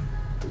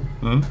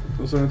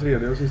 Och så den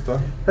tredje och sista.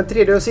 Den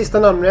tredje och sista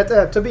namnet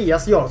är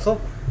Tobias Jansson.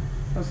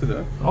 Alltså det.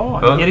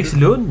 Ja,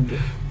 Erikslund.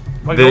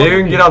 Det är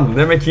ju en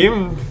granne med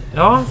Kim,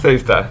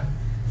 sägs det.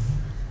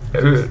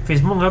 Det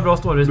finns många bra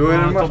stories. Då är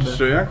det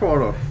matchtröjan kvar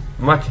då.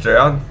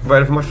 Matchtröjan, vad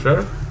är det för matcher?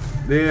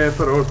 Det är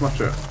förra årets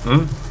matchtröja.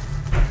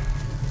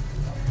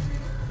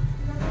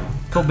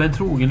 Tobbe är en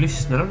trogen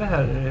lyssnare av det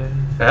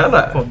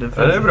här podden.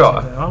 Ja, det är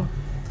bra. Ja.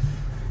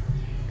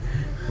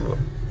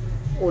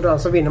 Och den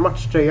som vinner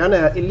matchtröjan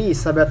är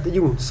Elisabeth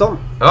Jonsson.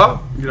 Ja,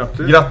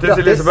 grattis.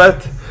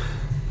 Elisabeth.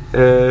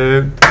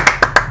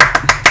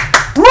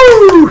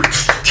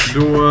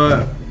 Då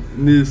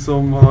ni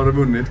som har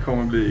vunnit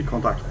kommer bli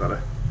kontaktade.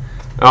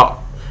 Ja,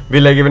 vi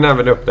lägger väl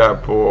även upp det här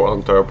på,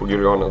 antar jag, på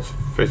Gullianens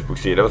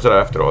Facebook-sida och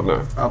sådär efteråt nu.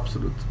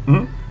 Absolut.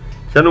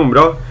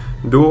 Kanonbra.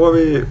 Då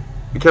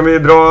kan vi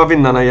dra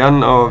vinnarna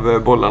igen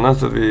av bollarna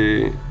så att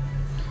vi...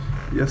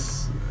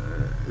 Yes.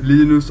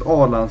 Linus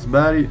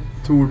Arlandsberg,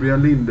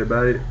 Torbjörn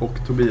Lindeberg och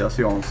Tobias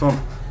Jansson.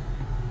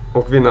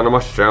 Och vinnarna av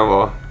matchen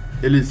var?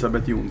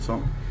 Elisabeth Jonsson.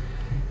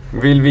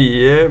 Vill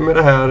vi med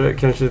det här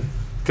kanske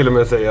till och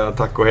med säga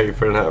tack och hej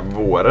för den här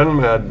våren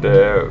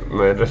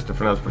med röster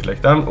från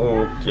Älvsborgsläktaren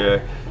och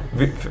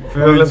vi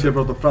ska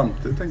prata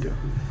framtid, tänker jag.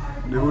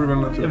 Det vore väl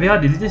naturligt. Ja, vi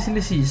hade lite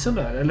silly season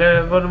där.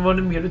 Eller var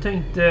det mer du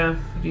tänkte?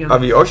 Ja,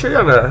 jag kör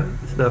gärna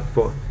snabbt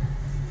på.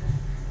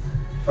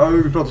 Ja,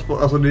 vi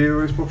pratar alltså det är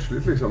ju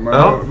sportsligt liksom. Men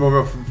vad vi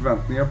har för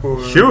förväntningar på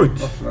matcherna.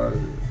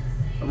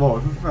 Vad har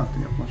vi för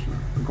förväntningar på matcherna?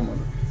 Den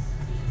kommande.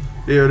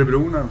 Det är Örebro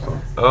närmast.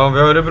 Ja, vi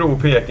har Örebro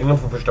och Peking de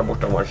första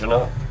bortamatcherna.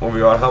 Och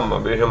vi har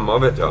Hammarby hemma,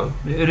 vet jag.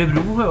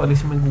 Örebro har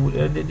liksom en god...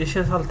 Det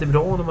känns alltid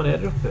bra när man är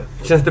där uppe.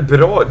 Känns det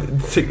bra?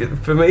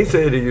 För mig så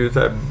är det ju så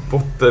här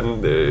botten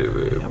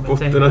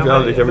att vi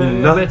aldrig kan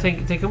vinna. Men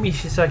tänk om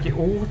Ishizaki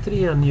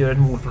återigen gör ett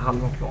mål för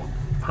halva plan.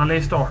 Han lär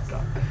ju starta.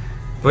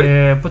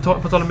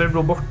 På tal om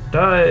Örebro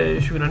borta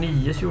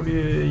 2009 så gjorde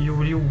ju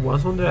Joel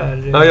Johansson det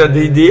där. Ja,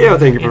 det är det jag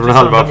tänker på från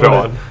halva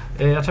plan.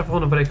 Jag träffade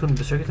honom på det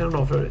kundbesöket en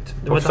dag förut.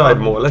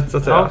 Offside-målet så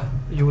att säga.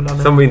 Ja,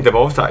 som inte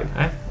var offside.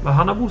 Nej, men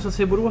han har bosatt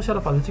sig i Borås i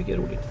alla fall. Det tycker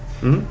jag är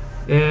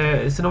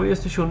roligt. Sen har vi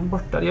Östersund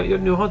borta.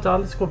 Nu har jag inte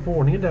alls koll på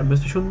ordningen där. Men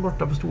Östersund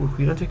borta på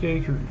Storskyran tycker jag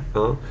är kul.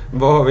 Ja.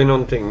 Vad har vi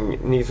någonting,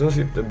 ni som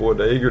sitter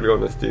båda i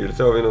Gullianens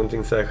styrelse, har vi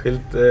någonting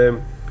särskilt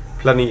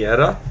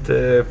planerat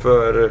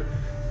för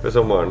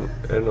sommaren?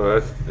 Är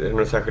det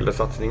några särskilda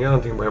satsningar,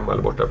 antingen på hemma-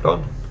 eller bortaplan?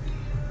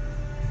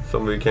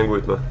 Som vi kan gå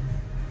ut med?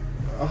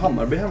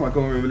 Hammarby hemma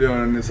kommer vi väl göra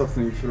en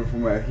satsning för att få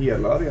med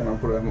hela arenan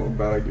på det här med att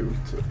bära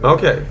gult.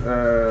 Okej.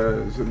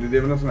 Så det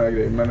är väl en sån här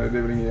grej, men det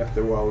är väl ingen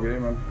jätte-wow-grej,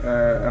 men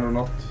ändå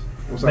något.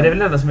 Och sen, men det är väl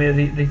det enda som är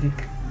riktigt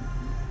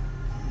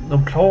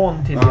någon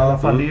plan till i alla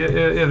fall.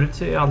 Övrigt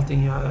så är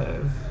allting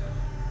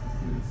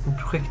på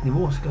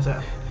projektnivå, ska jag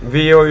säga.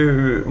 Vi har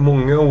ju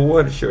många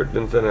år kört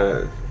en sån här,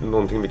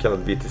 någonting vi kallar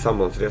Vi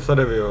tillsammansresa,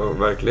 där vi har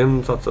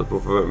verkligen satsat på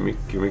för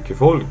mycket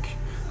folk.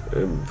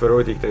 Förra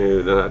året gick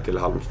den här till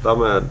Halmstad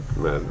med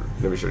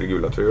när vi körde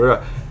gula tröjor.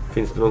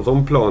 Finns det någon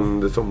sån plan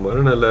under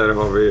sommaren, eller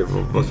har vi,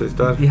 vad sägs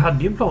där? Vi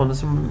hade ju en plan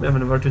som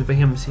även varit ute på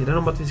hemsidan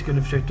om att vi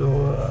skulle försöka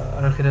att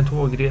arrangera en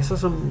tågresa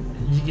som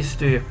gick i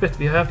stöpet.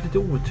 Vi har haft lite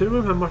otur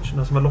med de här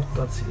matcherna som har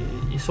lottats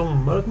i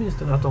sommar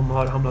åtminstone, att de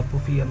har hamnat på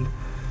fel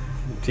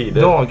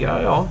tider.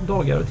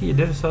 Dagar och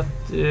tider, så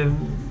att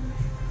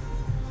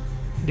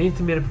det är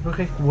inte mer på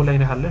projektnivå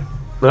längre heller.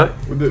 Nej.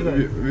 Och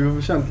vi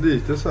har känt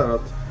lite så här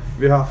att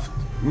vi har haft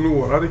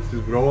några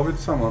riktigt bra vid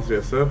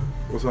tillsammansresor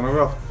och sen har vi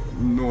haft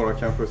några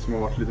kanske som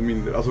har varit lite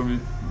mindre. Alltså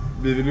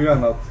vi vill ju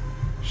gärna att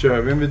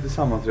kör vi en vid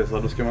tillsammansresa,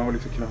 då ska man väl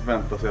liksom kunna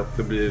förvänta sig att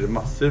det blir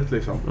massivt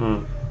liksom.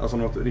 Alltså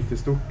något riktigt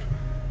stort.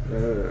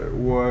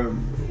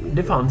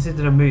 Det fanns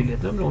inte den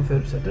möjligheten med de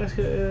förutsättningarna.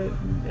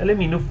 Eller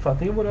min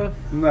uppfattning var det.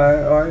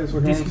 Nej, så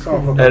kan man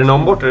sammanfatta. Är det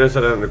någon borta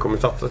där det kommer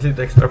satsas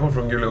lite extra på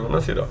från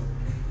Gullianens sida?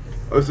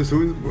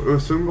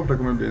 Östersund borta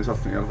kommer bli en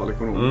satsning i alla fall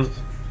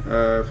ekonomiskt.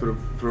 För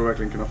att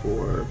verkligen kunna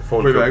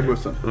få iväg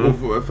bussen.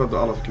 Och för att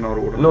alla ska kunna ha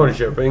råd.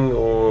 Norrköping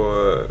och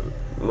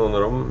någon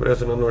av dem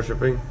resorna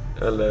Norrköping.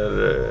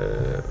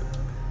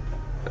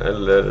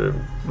 Eller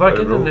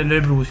varken den eller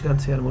Örebro skulle jag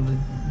inte säga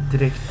det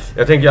direkt.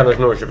 Jag tänker annars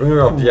Norrköping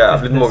har haft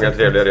jävligt många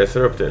trevliga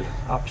resor upp till.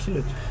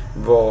 Absolut.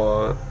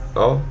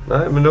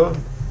 Men då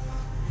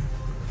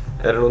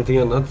är det någonting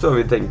annat så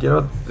vi tänker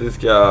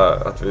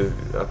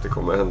att det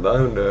kommer hända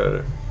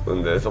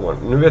under sommaren.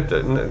 Nu vet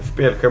jag,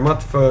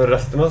 spelschemat för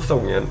resten av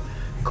säsongen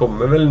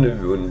kommer väl nu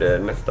under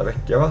nästa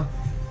vecka, va?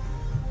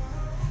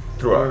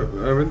 Tror jag.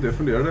 Jag vet inte, jag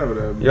funderar över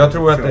det. Jag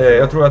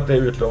tror att det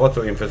är utlovat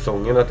så inför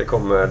säsongen att det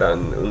kommer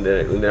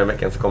under den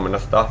veckan så kommer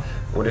nästa.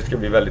 Och det ska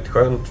bli väldigt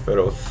skönt för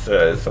oss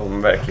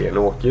som verkligen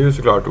åker ju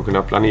såklart att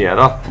kunna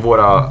planera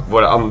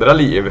våra andra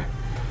liv.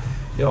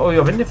 Ja, och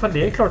jag vet inte ifall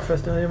det är klart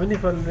förresten. Jag vet inte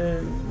ifall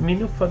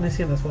min uppfattning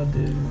senast var att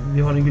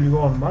vi har en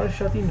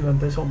Gulliganmarsch att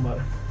invänta i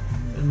sommar.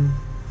 En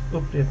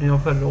upprepning av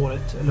förra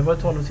året. Eller var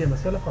det tal om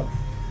senast i alla fall?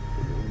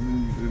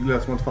 Det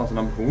lät som att det fanns en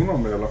ambition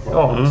om det i alla fall.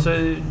 Ja, så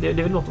det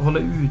är väl något att hålla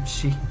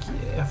utkik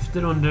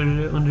efter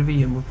under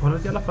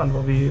VM-uppehållet i alla fall.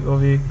 Vad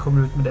vi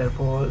kommer ut med där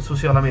på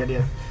sociala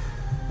medier.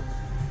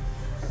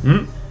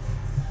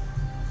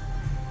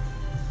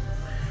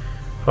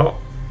 Ja.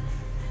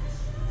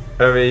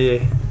 Är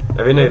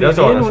vi nöjda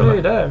så? Vi är nog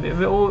nöjda.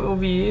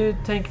 Och vi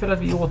tänker väl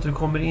att vi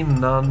återkommer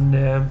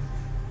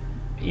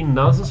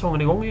innan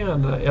säsongen är igång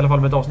igen. I alla fall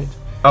med ett avsnitt.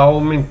 Ja,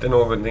 om inte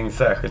någonting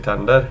särskilt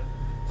händer.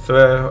 Så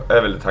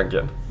är väl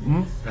tanken.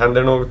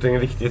 Händer någonting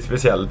riktigt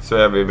speciellt så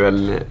är vi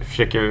väl,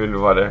 försöker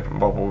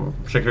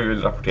vi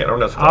väl rapportera om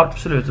det såklart.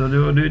 Absolut,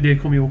 och det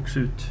kommer ju också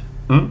ut.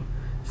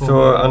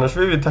 Så annars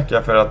vill vi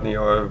tacka för att ni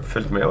har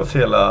följt med oss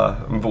hela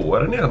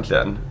våren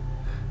egentligen.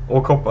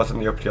 Och hoppas att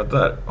ni uppskattar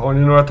det här. Har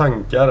ni några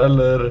tankar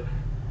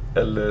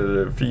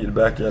eller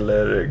feedback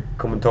eller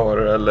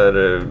kommentarer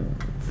eller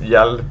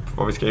hjälp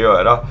vad vi ska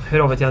göra? Hör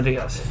av er till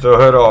Andreas. Så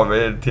hör av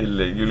er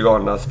till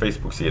Julgarnas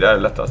Facebook-sida, är det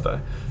lättaste.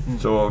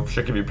 Så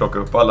försöker vi plocka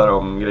upp alla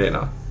de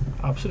grejerna.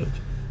 Absolut.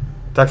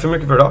 Tack så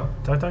mycket för idag.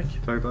 Tack. Tack.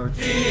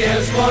 I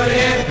Älvsborg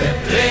är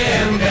bättre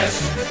än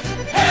bäst.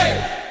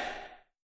 Hej!